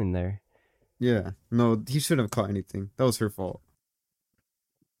you doing there? Yeah. No, he shouldn't have caught anything. That was her fault.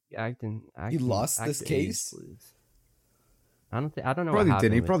 Acting. lost this act case? please. I don't know. Probably what didn't.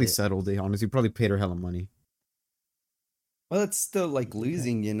 happened He with probably it. settled it, honestly. He probably paid her hella money. Well, that's still like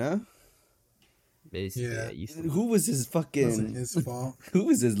losing, you know? Basically, Yeah. you said- Who was his Wasn't fucking. his fault. Who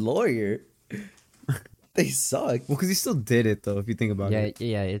was his lawyer? They suck. Well, because he still did it, though, if you think about yeah, it.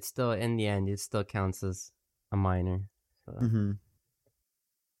 yeah. It's still in the end, it still counts as a minor. So, Mm-hmm.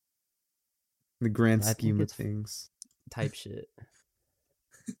 The grand I think scheme of it's- things. type shit.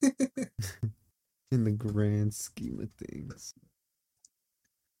 In the grand scheme of things.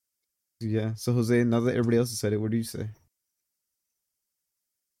 Yeah, so Jose, now that everybody else has said it, what do you say?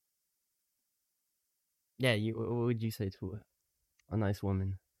 Yeah, what would you say to a nice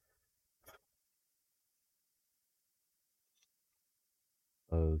woman?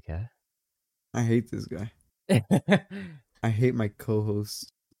 Okay. I hate this guy. I hate my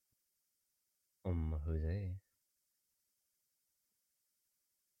co-host. Jose.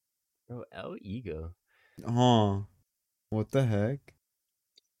 Bro, El Ego. Oh, what the heck?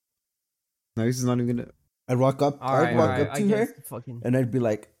 No, this is not even gonna. I'd walk up. I'd walk up to her, Fucking... and I'd be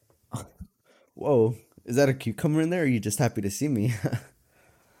like, "Whoa, is that a cucumber in there? Or are you just happy to see me?"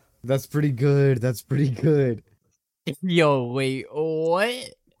 That's pretty good. That's pretty good. Yo, wait, what?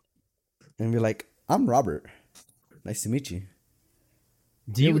 And be like, "I'm Robert. Nice to meet you."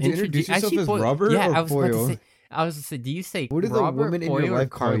 Do Yeah, you would you introduce yourself as Pollo- Robert Yeah, or I was about to Pollo? say. I was to say, do you say What did the Robert, woman in your Pollo, or life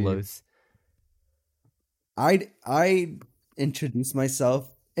call you? Carlos? I introduce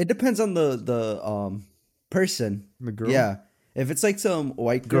myself. It depends on the person. The girl. Yeah, if it's like some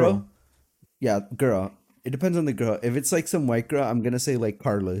white girl, Girl. yeah, girl. It depends on the girl. If it's like some white girl, I'm gonna say like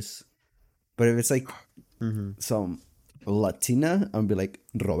Carlos. But if it's like Mm-hmm. some Latina, I'm gonna be like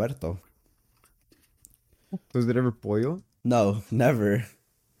Roberto. So is it ever Pollo? No, never.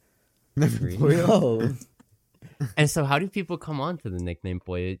 Never Really? Pollo. No. And so, how do people come on to the nickname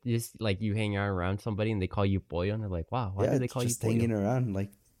Pollo? Just like you hang out around somebody and they call you Pollo, and they're like, "Wow, why Yeah, do they call you just Pollo?" hanging around.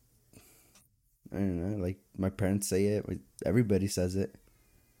 Like, I don't know. Like, my parents say it. Everybody says it.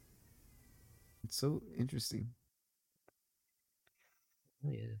 It's so interesting.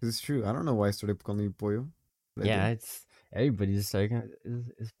 Oh, yeah. 'Cause it's true. I don't know why I started calling you Pollo. but I Yeah, did. it's everybody's just like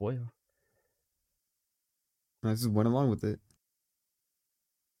is Pollo. I just went along with it.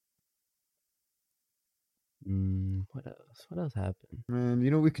 What else? What else happened? Man, you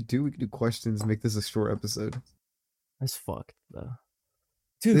know what we could do? We could do questions, make this a short episode. That's fucked though.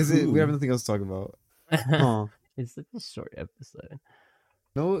 Dude, Is it? We have nothing else to talk about. Huh. It's such a short episode.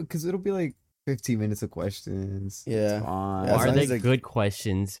 No, because it'll be like 15 minutes of questions. Yeah. It's fine. Yeah, as Are long they as they're- good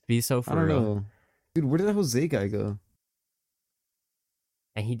questions? Be so I for don't real. know. Dude, where did that Jose guy go?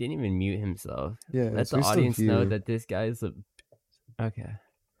 And he didn't even mute himself. Yeah, Let so the he's still audience know here. that this guy is a. Okay.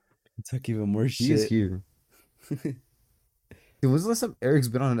 It took even more He is shit. here. Dude, when's the last time Eric's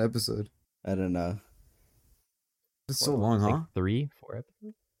been on an episode? I don't know. It's so What, long, huh? like 3-4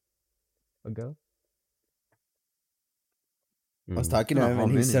 episodes ago. I was Mm. talking to Not him a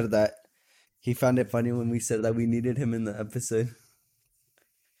and he minute. said that he found it funny when we said that we needed him in the episode.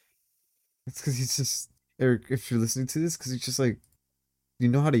 It's because he's just Eric. If you're listening to this, because he's just like, you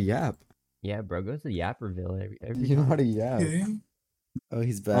know how to yap. Yeah, bro, go to Yapperville every You know time. how to yap. Okay. Oh,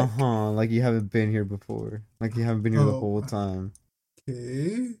 he's Uh back. huh. Like you haven't been here before. Like you haven't been here the Oh. whole time.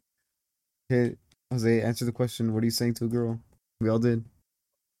 Okay. Okay, Jose, answer the question. What are you saying to a girl? We all did.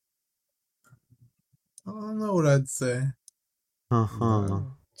 I don't know what I'd say. Uh huh.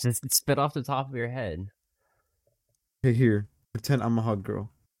 No. Just spit off the top of your head. Hey, here. Pretend I'm a hot girl.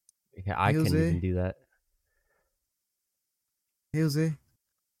 Okay, I Hey, couldn't Jose. even do that. Hey, Jose.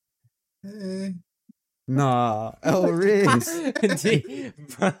 Hey. Nah, Elris.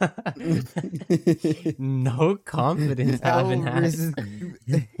 Dude, no confidence having Elris that.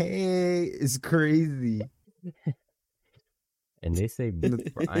 is, hey, it's crazy. And they say That's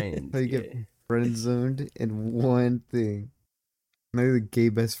Brian. how you get friend zoned in one thing. Now you're the gay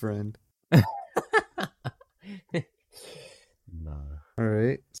best friend. Nah. All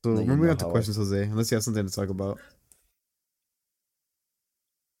right. So Now we're you moving know on to how I- questions, Jose. Unless you have something to talk about.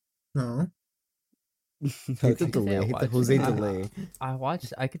 No. Hate the I could say I delay. Hate the watched Jose it. delay.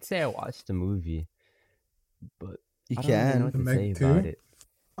 I could say I watched the movie, but You I don't really know can. what The to Meg say 2? about it.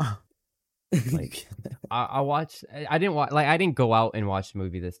 Like, I watched. I didn't watch. Like, I didn't go out and watch the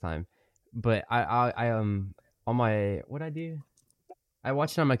movie this time, but I on my what I do, I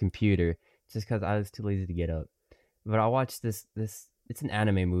watched it on my computer just because I was too lazy to get up. But I watched this. It's an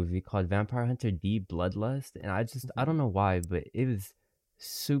anime movie called Vampire Hunter D Bloodlust, and I don't know why, but it was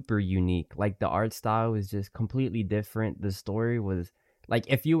super unique. Like the art style was just completely different. The story was like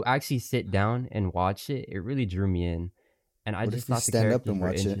if you actually sit down and watch it, it really drew me in. And I What just if you thought the stand up characters and were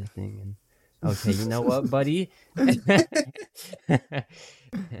watch it? interesting. And okay, you know what, buddy?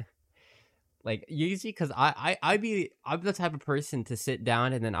 Like usually, because I'm the type of person to sit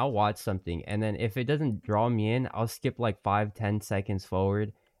down and then I'll watch something, and then if it doesn't draw me in, I'll skip like 5-10 seconds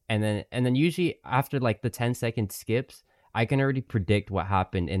forward, and then usually after like the 10 second skips, I can already predict what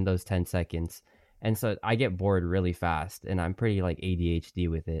happened in those 10 seconds, and so I get bored really fast, and I'm pretty like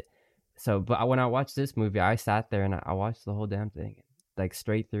ADHD with it. So, but when I watched this movie, I sat there and I watched the whole damn thing, like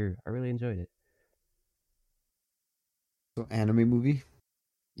straight through. I really enjoyed it. So anime movie.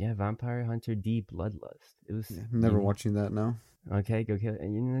 Yeah, Vampire Hunter D Bloodlust. It was Yeah, I'm never unique. watching that now. Okay, go kill. You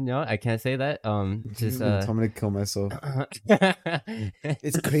know, I can't say that. Just I'm gonna kill myself.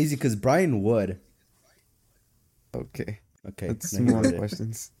 It's crazy because Brian would. Okay. Okay. Let's now you move on did to it.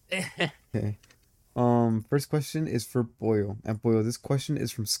 questions. Okay. First question is for Boyle. And Boyle, this question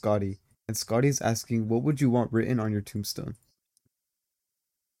is from Scotty. And Scotty is asking, what would you want written on your tombstone?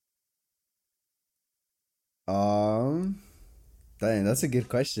 Dang, that's a good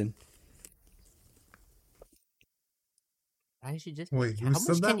question. I should just. Wait, who how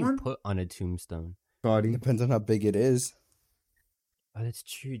said much that can you one? put on a tombstone? Scotty. Depends on how big it is. Oh, that's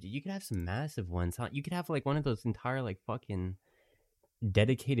true. Dude. You could have some massive ones, huh? You could have like one of those entire like fucking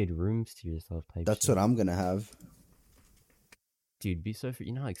dedicated rooms to yourself type. That's shit. what I'm gonna have. Dude, be so.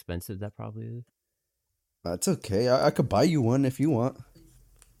 You know how expensive that probably is. That's okay. I could buy you one if you want.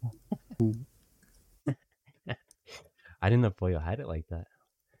 I didn't know Boyo had it like that.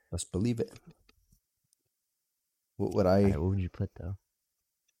 Let's believe it. What would I? Alright, what would you put though?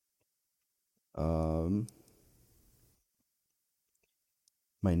 Um,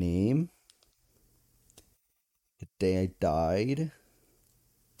 my name, the day I died,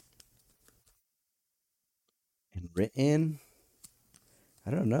 and written.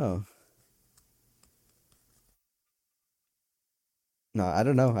 I don't know. No, I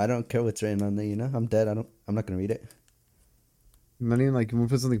don't know. I don't care what's written on there. You know, I'm dead. I don't. I'm not gonna read it. Not even like you want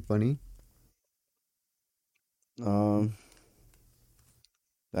to put something funny. Um,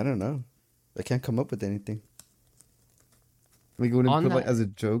 I don't know. I can't come up with anything. Like you wouldn't On put like that- as a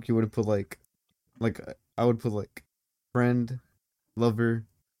joke. You wouldn't put like I would put like friend, lover,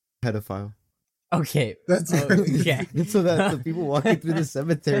 pedophile. Okay. That's Okay. So that the people walking through the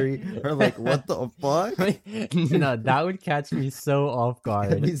cemetery are like, "What the fuck?" No, that would catch me so off That'd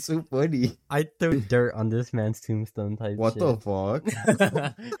guard. be so funny. I'd throw dirt on this man's tombstone type What the shit. fuck?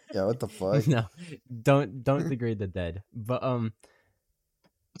 Yeah, what the fuck? No, don't degrade the dead. But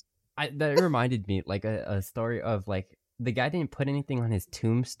that reminded me like a story of like the guy didn't put anything on his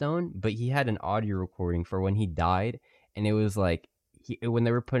tombstone, but he had an audio recording for when he died, and it was like when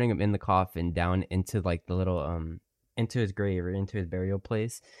they were putting him in the coffin down into like the little into his grave or into his burial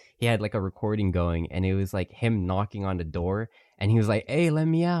place, he had like a recording going, and it was like him knocking on the door, and he was like, "Hey, let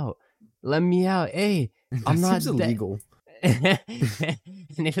me out, hey, That I'm not seems dead." illegal.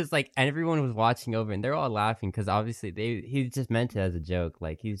 And it was like everyone was watching over and they're all laughing because obviously he just meant it as a joke,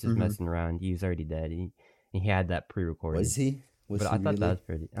 like he was just Mhm. messing around. He was already dead. He had that pre-recorded. Was he? Was But he I thought really? that was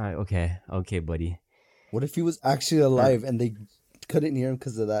pretty. Okay, buddy. What if he was actually alive and they couldn't hear him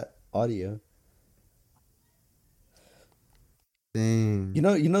because of that audio? Dang. You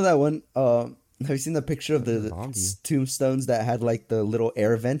know that one. Have you seen the picture of the Zombie. tombstones that had like the little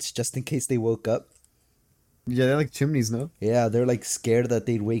air vents just in case they woke up? Yeah, they're like chimneys, no? Yeah, they're like scared that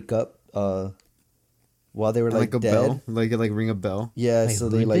they'd wake up. While they were And, like a dead. bell, like ring a bell. Yeah, Wait, so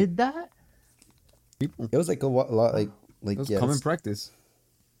who they like did that? People. it was like a lot like It was yeah, common practice.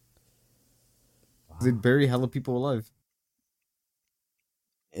 They bury hella people alive.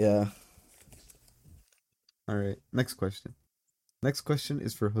 yeah. All right, next question. Next question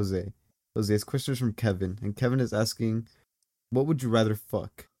is for Jose. Jose's question is from Kevin, and Kevin is asking, "What would you rather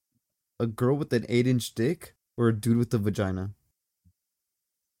fuck? A girl with an 8-inch dick or a dude with a vagina?"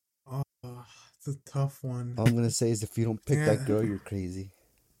 Oh, it's a tough one. All I'm gonna say is if you don't pick Yeah. that girl, you're crazy.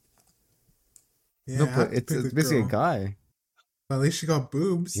 Yeah, No, I have but to it's pick a basically a girl. guy. But at least she got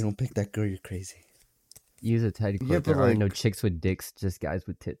boobs. If you don't pick that girl, you're crazy. Use a Teddy quote. Yeah, but There are no like- chicks with dicks, just guys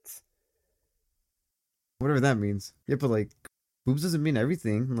with tits. Whatever that means. Yeah, but like, boobs doesn't mean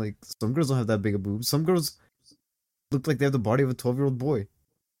everything. Like, some girls don't have that big of boobs. Some girls look like they have the body of a 12-year-old boy.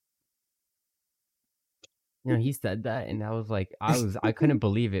 You know, he said that, and I was like, I couldn't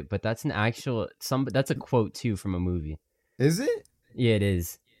believe it. But that's an actual that's a quote too from a movie. Is it? Yeah, it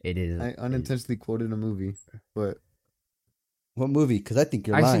is. It is. I It is. unintentionally quoted a movie, but What movie? Because I think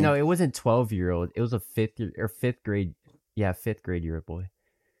you're Actually, lying. no, it wasn't 12-year-old. It was a fifth grade. Yeah, fifth grade year boy.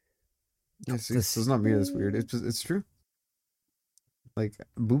 it's not me that's weird. It's just, it's true. Like,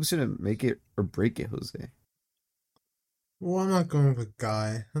 boobs shouldn't make it or break it, Jose. Well, I'm not going with a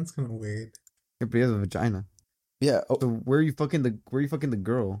guy. That's kind of weird. Yeah, but he has a vagina. Yeah. Oh, So where are you fucking the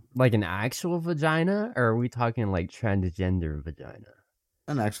girl? Like an actual vagina, or are we talking like transgender vagina?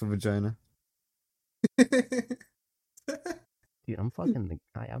 An actual vagina. Dude, I'm fucking the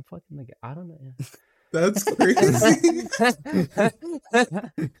guy. I don't know. That's crazy.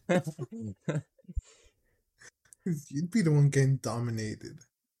 You'd be the one getting dominated.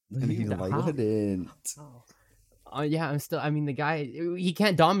 And you he's like, wouldn't. Yeah, I mean, the guy, he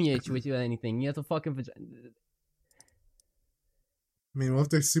can't dominate you with anything. He has a fucking vagina. I mean, what if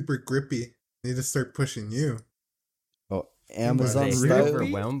they're super grippy? They just start pushing you. Oh, Amazon They They style.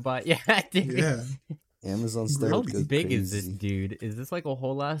 overwhelmed by yeah, dude. Yeah. Amazon How style. How goes big is this crazy. dude? Is this like a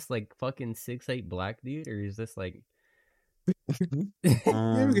whole ass like fucking 6'8" black dude, or is this like? we could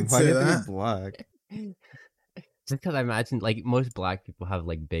why say did they that. be black? Just because I imagine like most black people have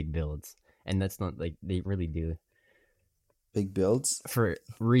like big builds, and that's not like they really do Big builds. for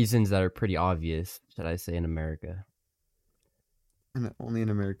reasons that are pretty obvious. Should I say in America? And only in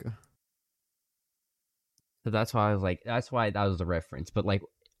America. So that's why I was like, that's why that was the reference. But like,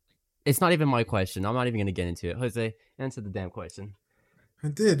 it's not even my question. I'm not even gonna get into it. Jose, answer the damn question. I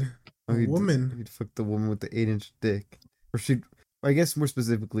did. Oh, A woman. He'd fuck the woman with the 8-inch dick, or she'd. I guess more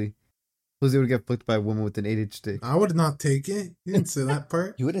specifically, Jose would get fucked by a woman with an 8-inch dick. I would not take it. You didn't say that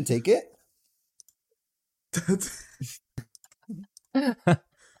part. You wouldn't take it? That's-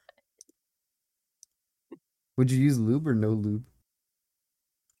 Would you use lube or no lube?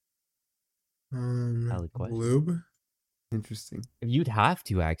 Valid question. Lube. Interesting. You'd have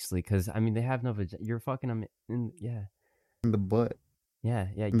to actually, because I mean they have no you're fucking them in, yeah, In the butt. yeah.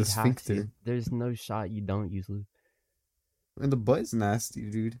 In the You'd have to. sphincter. There's no shot you don't use lube. And the butt is nasty,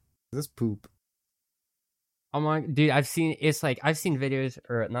 dude. That's poop. I'm like, dude, I've seen videos,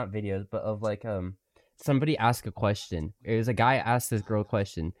 or not videos, but of like somebody ask a question. It was a guy asked this girl a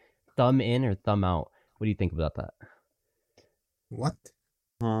question: thumb in or thumb out? What do you think about that? What?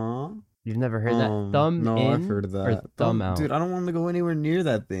 Huh? You've never heard that? Thumb no, in I've heard of or that. thumb out? Dude, I don't want to go anywhere near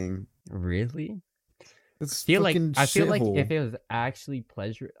that thing. Really? It's I feel like shithole. if it was actually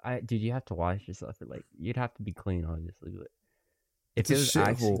pleasure, dude, you have to wash yourself, or like you'd have to be clean, obviously. But if It's a it was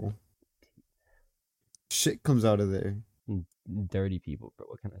actually shithole. Shit comes out of there. dirty people, bro,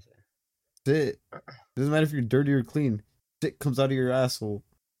 what can I say? Shit. Doesn't matter if you're dirty or clean. Shit comes out of your asshole.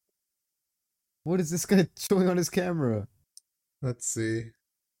 What is this guy showing on his camera? Let's see.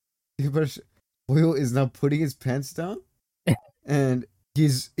 Will is now putting his pants down, and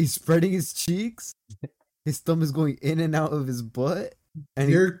he's spreading his cheeks. His thumb is going in and out of his butt, and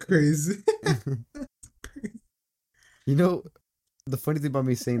You're crazy. you know, the funny thing about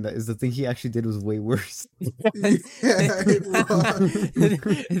me saying that is the thing he actually did was way worse.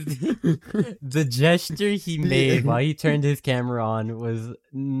 The gesture he made while he turned his camera on was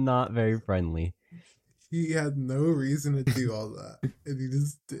not very friendly. He had no reason to do all that, and he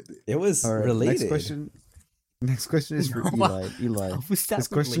just did it. It was All right, related. Next question is for Eli. Eli, How was that this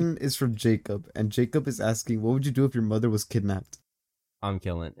question is from Jacob, and Jacob is asking, "What would you do if your mother was kidnapped?" I'm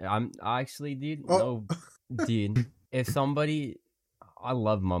killing. I'm actually, dude. Oh. No, dude. If somebody, I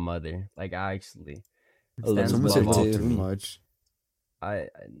love my mother. Like I actually. I love stands Someone mom above said all too. too for me. much.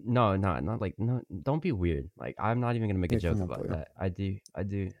 No, not like, no. Don't be weird. Like I'm not even gonna make a Yeah, joke come on, about boy. that. I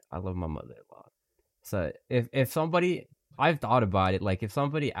do. I love my mother a lot. So if somebody, I've thought about it. Like if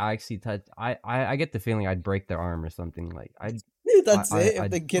somebody actually touched, I get the feeling I'd break their arm or something. Like I'd. That's I- it. I-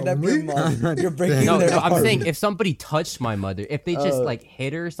 If they kidnap your Only? mom, you're breaking No, No, their I'm arm. saying if somebody touched my mother, if they just Oh. like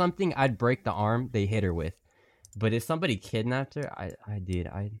hit her or something, I'd break the arm they hit her with. But if somebody kidnapped her,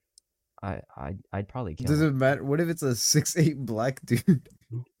 I'd probably kill Does her. it matter? What if it's a 6'8" black dude?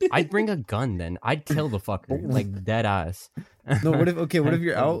 I'd bring a gun then. I'd kill the fucker, like dead ass. No, what if what if I'd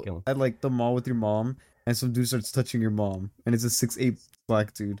you're fucking out kill him. at like the mall with your mom and some dude starts touching your mom and it's a 6'8"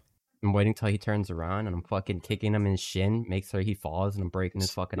 black dude? I'm waiting till he turns around and I'm fucking kicking him in his shin, make sure he falls, and I'm breaking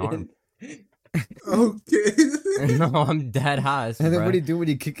his fucking arm. Okay. No, I'm dead ass, And then bruh. what do you do when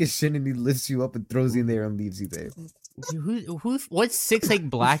you kick his shin and he lifts you up and throws you in there and leaves you there? Dude, what 6'8"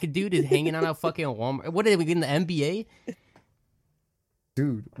 black dude is hanging out at fucking Walmart? What are we in the NBA?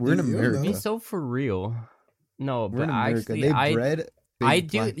 Dude, we're in You know. America. Be so for real. No, We're but in America. actually, They bred I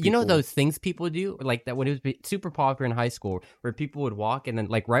big do. black You know people. those things people do, like that when it was super popular in high school, where people would walk and then,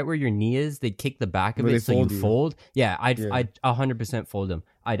 like right where your knee is, they'd kick the back of Where it they so you fold you. fold. Yeah, I'd Yeah. I'd 100% fold them.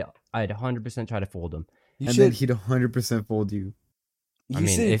 I'd 100% try to fold them. You And should. then he'd 100% fold you. I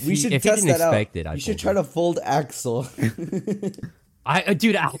mean, if we he- should if he test didn't that out. expect it, I'd You should fold try to fold Axel.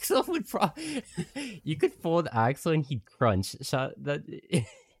 Dude, Axel would probably. You could fold Axel and he'd crunch. That.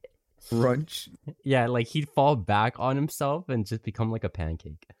 Crunch. Yeah, like he'd fall back on himself and just become like a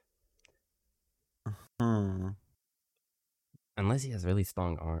pancake. Huh. Unless he has really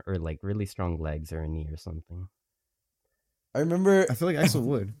strong arm or like really strong legs or a knee or something. I remember. I feel like Axel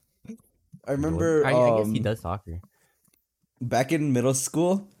would. I remember. I guess he does soccer. Back in middle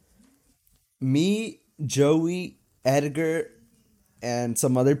school, me, Joey, Edgar, and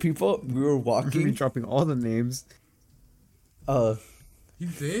some other people, we were You're walking. dropping all the names. He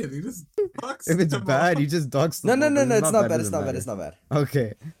did. He just fucks If it's them bad, all. you just dogs No, them all, but it's not bad. It's doesn't not bad. matter. It's not bad.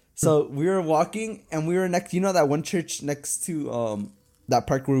 Okay. So we were walking, and we were next. You know that one church next to that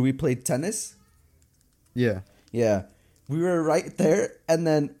park where we played tennis. Yeah. Yeah, we were right there, and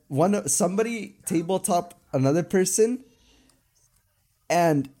then somebody tabletop another person,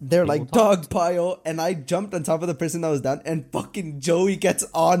 and they're like dog pile, and I jumped on top of the person that was down, and fucking Joey gets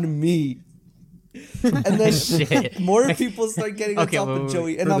on me, and then Shit. more people start getting on Okay, top wait, of wait,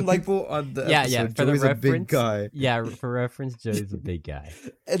 Joey, For and the I'm like, people on the Yeah, episode, yeah. For the Joey's a reference, big guy. Yeah, for reference, Joey's a big guy.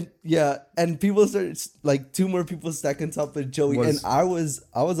 and people start like two more people stack on top of Joey, and I was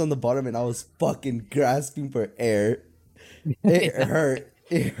on the bottom, and I was fucking grasping for air. It hurt.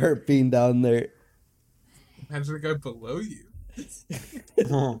 It hurt being down there. Imagine the guy below you.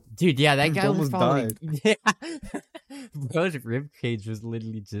 Oh, Dude, yeah, that guy was almost probably. Bro's rib cage was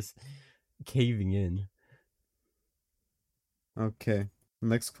literally just caving in. okay.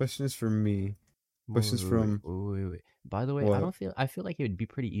 Next question is for me. Questions from Wait. By the way, what? I feel like it would be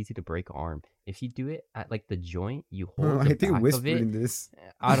pretty easy to break arm. If you do it at like the joint, you I hold the think you're back of whispering it. this.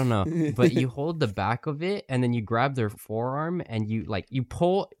 I don't know, but you hold the back of it and then you grab their forearm and you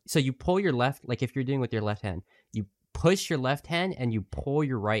pull. So you pull your left, like if you're doing with your left hand, you push your left hand and you pull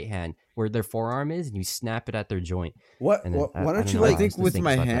your right hand where their forearm is and you snap it at their joint. What? And then Why don't don't you know, I like? I think was with thinking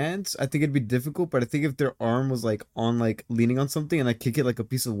my about that. hands, I think it'd be difficult, but I think if their arm was like on like leaning on something and I kick it like a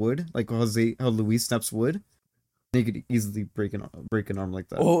piece of wood, like how Luis snaps wood, they could easily break an arm like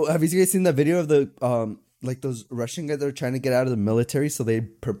that. Oh, have you guys seen that video of the like those Russian guys that are trying to get out of the military, so they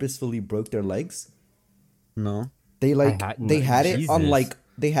purposefully broke their legs? No. They they had it on Jesus. like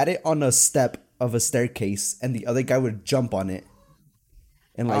they had it on a step of a staircase, and the other guy would jump on it,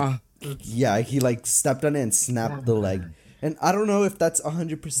 and like yeah, he like stepped on it and snapped the leg. And I don't know if that's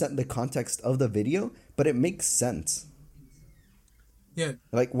 100% the context of the video, but it makes sense. Yeah,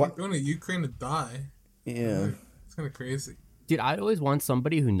 Like what? what? Going to Ukraine to die. Yeah. It's kind of crazy. Dude, I'd always want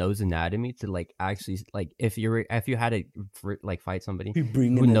somebody who knows anatomy to like actually like if you had to like fight somebody You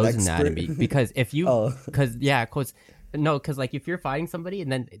bring who in an knows expert? anatomy, because if you Oh. because like if you're fighting somebody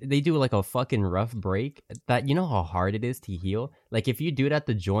and then they do like a fucking rough break, that you know how hard it is to heal. Like if you do it at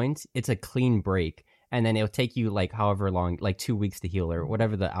the joints, it's a clean break, and then it'll take you like however long, like 2 weeks to heal or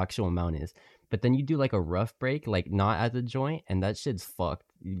whatever the actual amount is. But then you do like a rough break, like not at the joint, and that shit's fucked.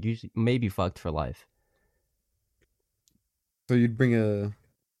 You maybe fucked for life. So you'd bring a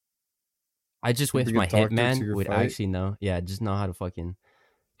I just You wish bring a my doctor to hitman your would fight? actually know. Yeah, just know how to fucking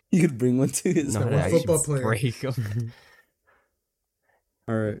You could bring one to his know how to one actually football player. break 'em.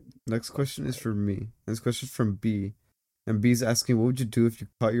 All right. Next question is for me. This question is from B. And B's asking, what would you do if you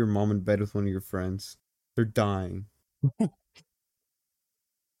caught your mom in bed with one of your friends? They're dying.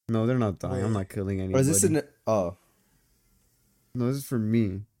 No, they're not dying. I'm Wait. not killing Or anybody. is this an oh? No, this is for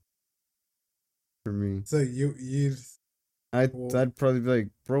me. For me. So you Well- I'd probably be like,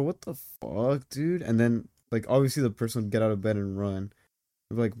 bro, what the fuck, dude? And then, like, obviously the person would get out of bed and run.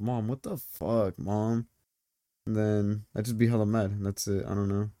 I'd be like, Mom, what the fuck, Mom? And then I'd just be hella mad. And that's it. I don't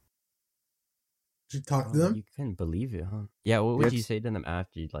know. did you talk to Oh, them? you couldn't believe it, huh? Yeah, what would you Yes. say to them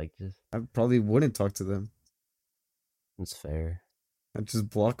after? Like, just I probably wouldn't talk to them. it's fair. I'd just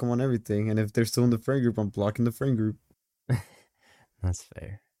block them on everything. And if they're still in the friend group, I'm blocking the friend group. That's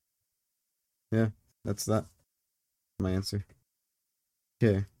fair. That's that. My answer.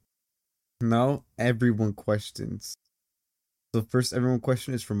 Okay. Now everyone questions. So first everyone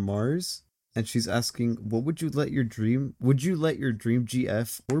question is from Mars, and she's asking, would you let your dream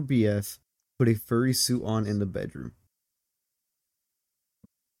GF or BF put a furry suit on in the bedroom?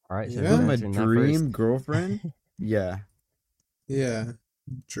 All right, so Yeah. who's With my answering that dream first? girlfriend? Yeah. Yeah.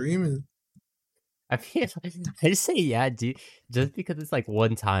 Dreaming. I feel I just say yeah, dude, just because it's like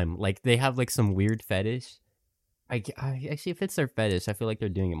one time. Like they have like some weird fetish. I actually, if it's their fetish, I feel like they're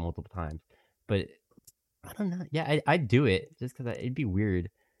doing it multiple times. But I don't know. Yeah, I'd do it just because it'd be weird.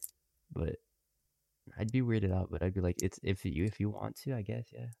 But I'd be weirded out. But I'd be like, it's if you want to, I guess,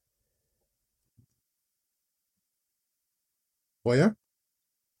 yeah. Well, yeah.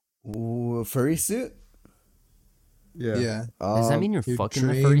 Ooh, furry suit? Yeah. Yeah. Does that mean you're your fucking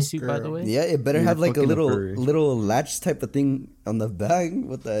the furry dream suit, by the girl. way? Yeah, it better You're have like a fucking a little furry. latch type of thing on the back.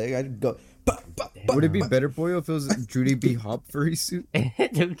 What the heck? I'd go. Would it be better, Boyo, if it was a Judy B. Hop furry suit?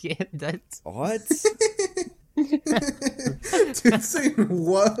 Okay, that's What? Dude, saying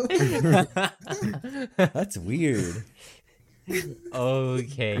what? That's weird.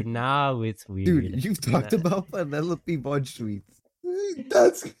 okay. Now it's weird. Dude, you've talked about Penelope Von Schweetz.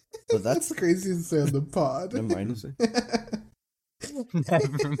 That's But that's crazy to say on the pod. never mind.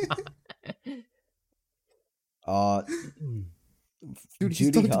 Never mind. Dude,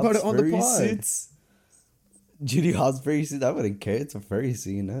 he's talked about it on the furry pod. suits? Judy Hopps furry suit? I wouldn't care. It's a furry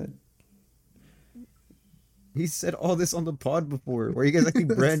suit, you know? He said all this on the pod before. Where you guys acting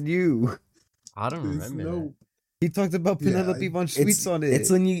brand new? I don't There's remember. no. He talked about Yeah, Penelope Von Schweetz on it. It's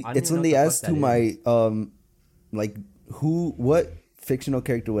when you. I don't It's even when know they what the asked fuck who that my like what fictional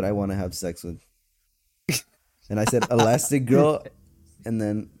character would I want to have sex with? And I said Elastic Girl, and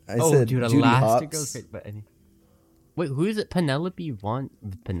then I said dude, Judy Elastic Hopps, Girl's but any. Wait, who is it? Penelope Von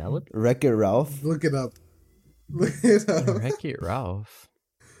Penelope? Wreck-It Ralph. Look it up. Look it up. Wreck-It Ralph.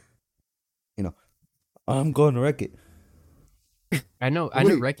 I'm going to wreck it. I know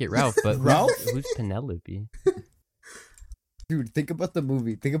Wait, Wreck-It Ralph, but Ralph? who's Penelope? Dude, think about the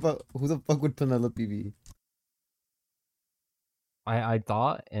movie. Think about who the fuck would Penelope be? I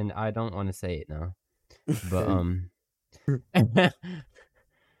thought, and I don't want to say it now, but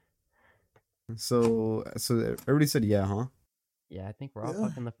So everybody said yeah, huh? yeah, I think we're all Yeah.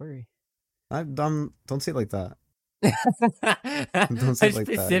 fucking the furry. Don't say it like that. I say it like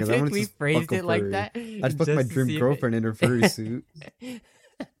that, 'cause I wanna specifically just phrased fuck a it like furry. that. I'd fuck my just to dream see if girlfriend in her furry it- suit.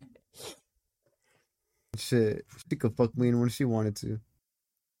 Shit, she could fuck me in when she wanted to.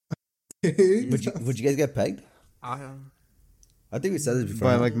 Would you guys get pegged? I think we said this before.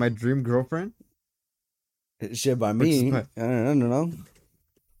 By huh? like my dream girlfriend. Shit, by Which is me. by- I don't know.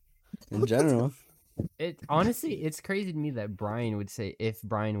 In general. It honestly, it's crazy to me that Brian would say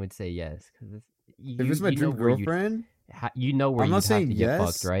yes, because If it's my dream girlfriend, you know where I'm you'd not have saying to get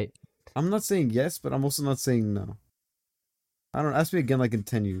yes. fucked, right? I'm not saying yes, but I'm also not saying no. I don't ask me again like in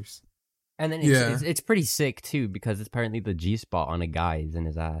 10 years. And then Yeah. it's pretty sick too, because it's apparently the G spot on a guy is in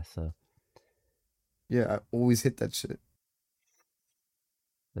his ass. So Yeah, I always hit that shit.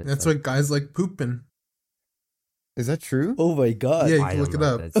 That's why guys like pooping. Is that true? Oh my god. Yeah, you I can don't look it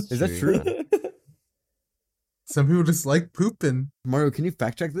know up. if that's Is that true? Some people just like pooping. Mario, can you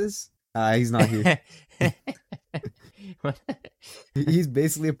fact check this? He's not here. What? He's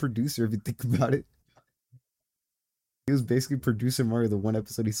basically a producer if you think about it. He was basically producer Mario the one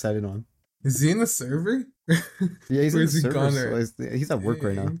episode he sat in on. Is he in the server? Yeah, he's Where in is the he server, gone so there? he's at work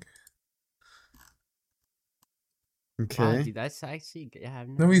right now. Dang. Wow, Okay. dude, that's actually yeah. I've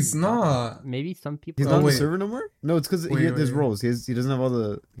No, never he's even thought about not. that. Maybe some people. He's Oh, not on the wait. server no more? No, it's because Wait, there's wait. roles. He doesn't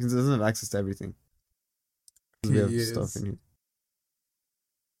have he doesn't have access to everything. 'Cause we have He stuff is. in here.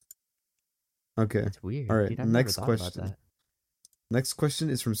 Okay. It's weird. All right, Dude, I've next never thought question. about that. Next question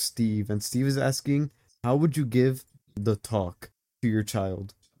is from Steve, and Steve is asking, how would you give the talk to your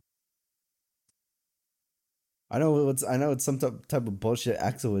child? I know it's some type of bullshit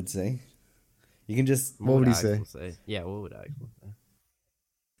Axel would say. You can just What would he Axel say? Yeah, what would Axel say?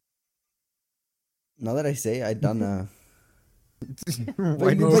 now that I say I done Why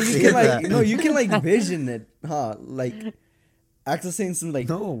but, do but say you can that? like no, you can like vision it, huh? Like Axel saying some like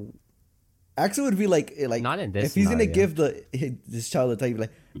No. Axel would be like Not in this if he's gonna scenario. give this child a type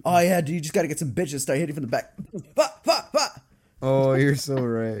like, oh yeah, dude, you just gotta get some bitches, start hitting from the back. Fa, fa, fa. Oh, you're so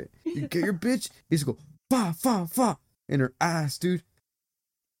right. You get your bitch. He's go fa fa fa in her ass, dude.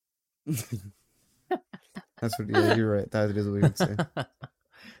 That's what. Yeah, you're right. That is what he would say.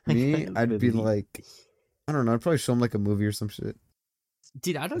 Me, I'd be like, I don't know. I'd probably show him like a movie or some shit.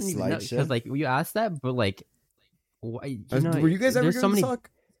 Dude, I don't A even know slideshow? because like you asked that, but like, why, Were you guys ever there's going so to many? talk?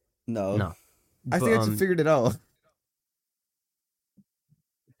 No. No, I think I just figured it out.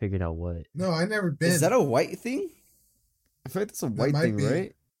 figured out what. No, I never been. Is that a white thing? I feel like that's a white might thing, be.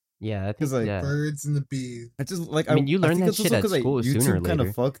 right? Yeah, I think 'Cause, like, yeah. Birds and the bees? I just like. I mean, you learn think that it's shit also at 'cause, like, school sooner or YouTube kind later.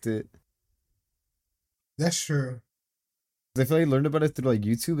 of fucked it. That's true. 'Cause I feel like I learned about it through like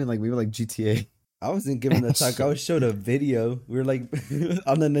YouTube and like maybe like GTA. I wasn't given the talk. I was showed a video. We were like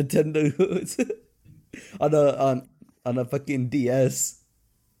on the Nintendo on a fucking DS.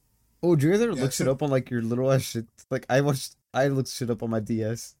 Oh, do you guys ever Yeah, look shit so- up on like your little ass shit? Like I looked shit up on my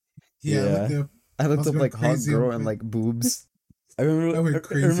DS. Yeah, Yeah. I looked up. I looked was up going like hot crazy girl on and my- like boobs. I remember. I went I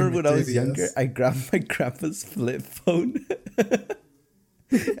crazy remember with when I was JDS. younger. I grabbed my grandpa's flip phone,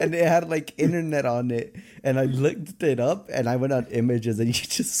 and it had like internet on it. And I looked it up, and I went on images, and you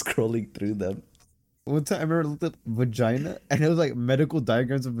just scrolling through them. One time I remember I looked up vagina and it was like medical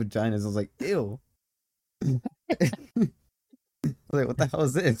diagrams of vaginas. I was like, ew. I was like, what the hell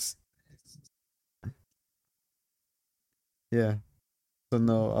is this? Yeah. So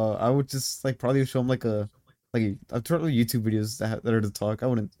no, I would just like probably show him like I've tried YouTube videos that are to talk. I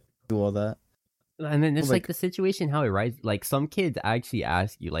wouldn't do all that. And then it's like like- the situation how it rises. Like some kids actually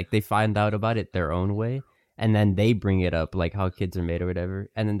ask you, like they find out about it their own way, and then they bring it up, like how kids are made or whatever.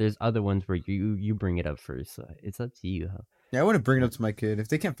 And then there's other ones where you bring it up first. So it's up to you. Huh? Yeah, I wouldn't bring it up to my kid. If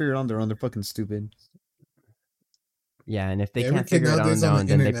they can't figure it out on their own, they're fucking stupid. Yeah, and if they Every can't kid figure it out on nowadays their on the own,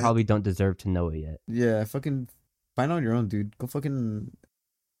 then they internet. probably don't deserve to know it yet. Yeah, fucking find out on your own, dude. Go fucking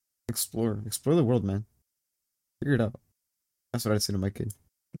explore the world, man. Figure it out. That's what I'd say to my kid.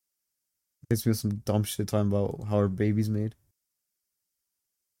 Gets me with some dumb shit talking about how our baby's made.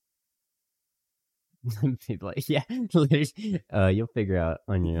 People like, yeah, you'll figure out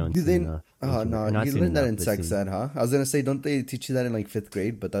on your own. Do soon they? enough. Oh no, Not you soon learned that enough, in but sex soon. ed, huh? I was gonna say, don't they teach you that in like 5th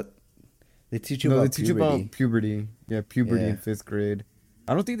grade? But that they teach you No, about they teach you puberty. about puberty. Yeah, puberty Yeah. in 5th grade.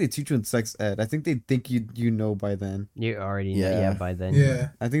 I don't think they teach you in sex ed. I think they think you know by then. You already know, Yeah. yeah, by then. Yeah.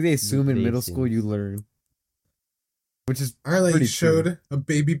 I think they assume in They middle assume. school you learn. Which is I like pretty showed true. a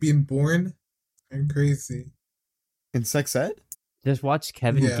baby being born. I'm crazy. In sex ed? Just watch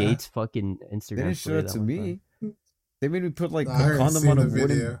Kevin Yeah. Gates' fucking Instagram. They didn't show story it to that one me. They made me put like Nah, I a already condom seen on a the wooden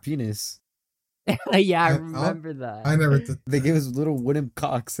video. penis. time. Yeah, I I'll- remember that. I never did. They gave us little wooden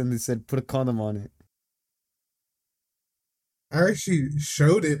cocks and they said put a condom on it. I actually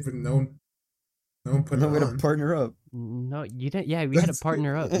showed it, but no one No one put No, it we had to on. partner up. No, you didn't. Yeah, we had to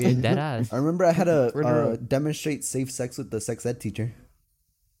partner up. We had dead ass. I remember I had Partner to up. demonstrate safe sex with the sex ed teacher.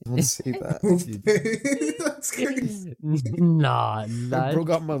 Don't say that. dude. That's crazy. Nah, My bro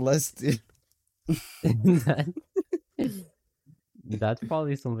got molested. that, that's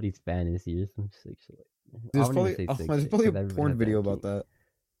probably somebody's fantasy or some sick shit. There's I probably, wouldn't even say sick there's shit, probably 'cause a everybody porn has video that about kink.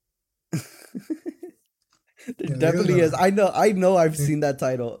 that. There Yeah, definitely there's is. a- I know I've seen that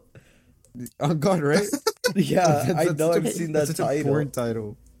title. Oh God, right? Yeah, I know such I've a- seen that's that such a title. porn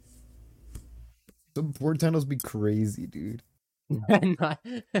title. Some porn titles be crazy, dude. Not-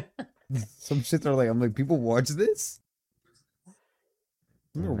 Some shit are like, I'm like, people watch this?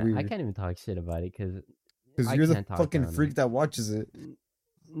 You're Man, I weird. can't even talk shit about it because Because I you're the can't talk fucking down freak it. that watches it.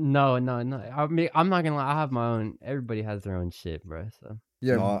 No. I mean, I'm not gonna lie. I have my own. Everybody has their own shit, bro. So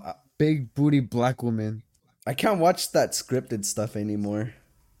Yeah, No, big booty black woman. I can't watch that scripted stuff anymore.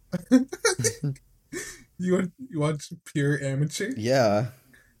 You watch pure amateur? Yeah.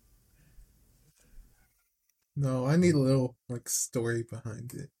 No, I need a little like story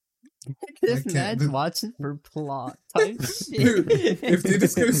behind it. this can't- man's the- watching for plot type shit. Dude, if they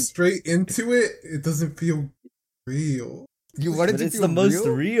just go straight into it, it doesn't feel real. You wanted But to it's feel the most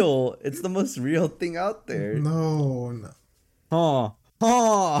real? real. It's the most real thing out there. No.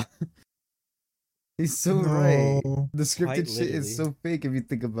 Huh. He's so right. No. The scripted Quite shit is literally. so fake if you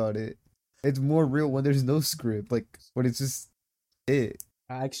think about it. It's more real when there's no script, like when it's just it.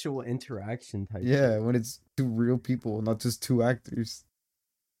 Actual interaction type. Yeah, when it's two real people, not just two actors.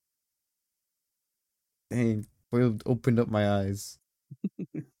 Dang, boy, opened up my eyes.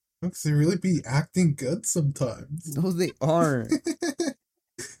 Looks, they really be acting good sometimes. No, they aren't.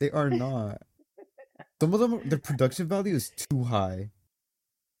 They are not. Some of them, their production value is too high.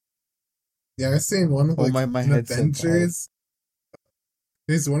 Yeah, I was saying one of Oh, like my an headset died. Avengers.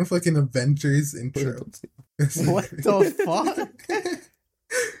 There's one of like an Avengers intro. It's What the fuck?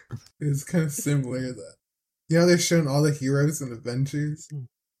 It's kind of similar to that. You know, they're showing all the heroes in Avengers.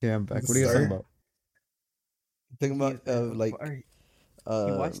 Yeah, I'm back. The What are you talking start? about? Think about like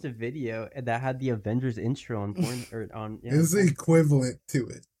You watched a video that had the Avengers intro on porn or on. Yeah, It's the equivalent to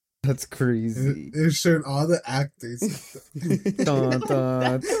it. That's And crazy. They're showing all the actors. Dun,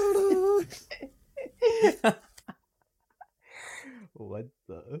 dun, dun. What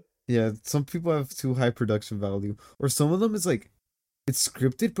the? Yeah, some people have too high production value, or some of them is like, it's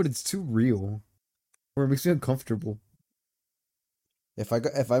scripted, but it's too real, or it makes me uncomfortable. if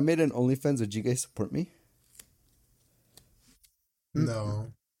I made an OnlyFans, would you guys support me?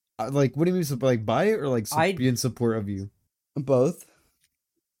 No. Like, what do you mean, like, buy it or like I'd- be in support of you? Both.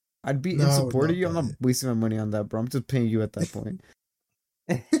 I'd be No, in I would support of not you. I'm buy not it. wasting my money on that, bro. I'm just paying you at that point.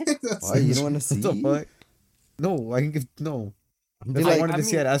 That's Why you don't want to What the see? fuck? No, I can give no. I'd be If I like, wanted I to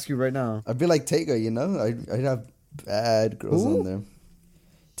see, mean- I'd ask you right now. I'd be like Taiga, you know? I'd have bad girls Who? on there.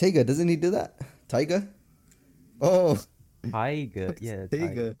 Taiga, doesn't he do that? Taiga? Oh, Tyga, yeah,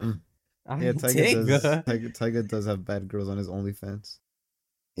 Tyga. Tyga. Yeah, Tyga does. Tyga. Tyga does have bad girls on his OnlyFans.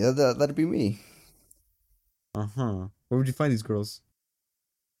 Yeah, that'd be me. Where would you find these girls?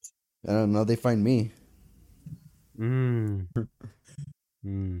 I don't know. They find me. Mm.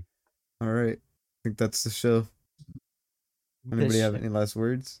 All right, I think that's the show. Anybody have any last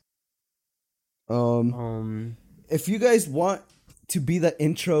words? If you guys want to be the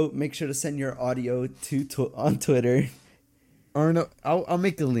intro, make sure to send your audio on Twitter. Or no, I'll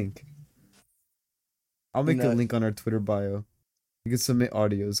make a link. I'll make a No. link on our Twitter bio. You can submit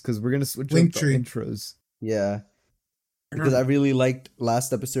audios because we're gonna switch up Link the tree. intros. Yeah, because I really liked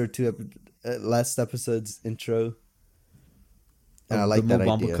last episode's intro, and I Of like the that Mo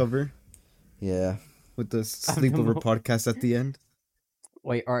Bamba idea. cover Yeah, with the sleepover podcast at the end.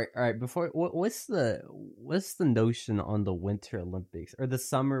 Wait, all right. Before, what's the notion on the Winter Olympics or the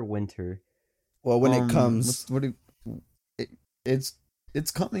summer winter? well, when it comes, It's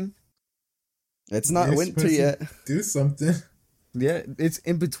coming. it's not You're winter supposed to yet. Do something. Yeah, it's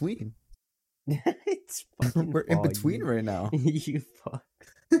in between. It's fucking We're in foggy. between right now. You fuck.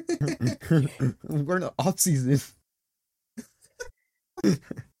 We're in the off season.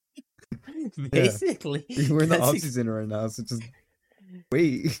 Basically, We're in the that's off season right now, so just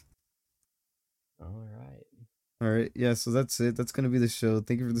wait. All right. All right, yeah. So that's it. That's gonna be the show.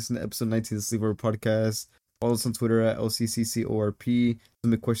 Thank you for listening to episode 19 of the Sleepover Podcast. Follow us on Twitter at LCCCORP.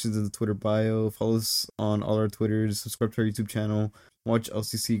 Submit questions in the Twitter bio. Follow us on all our Twitters. Subscribe to our YouTube channel. Watch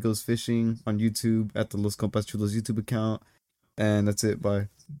LCC Goes Fishing on YouTube at the Los Compas Chulos YouTube account. And that's it. Bye.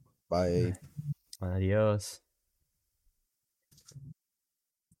 Bye. Adios.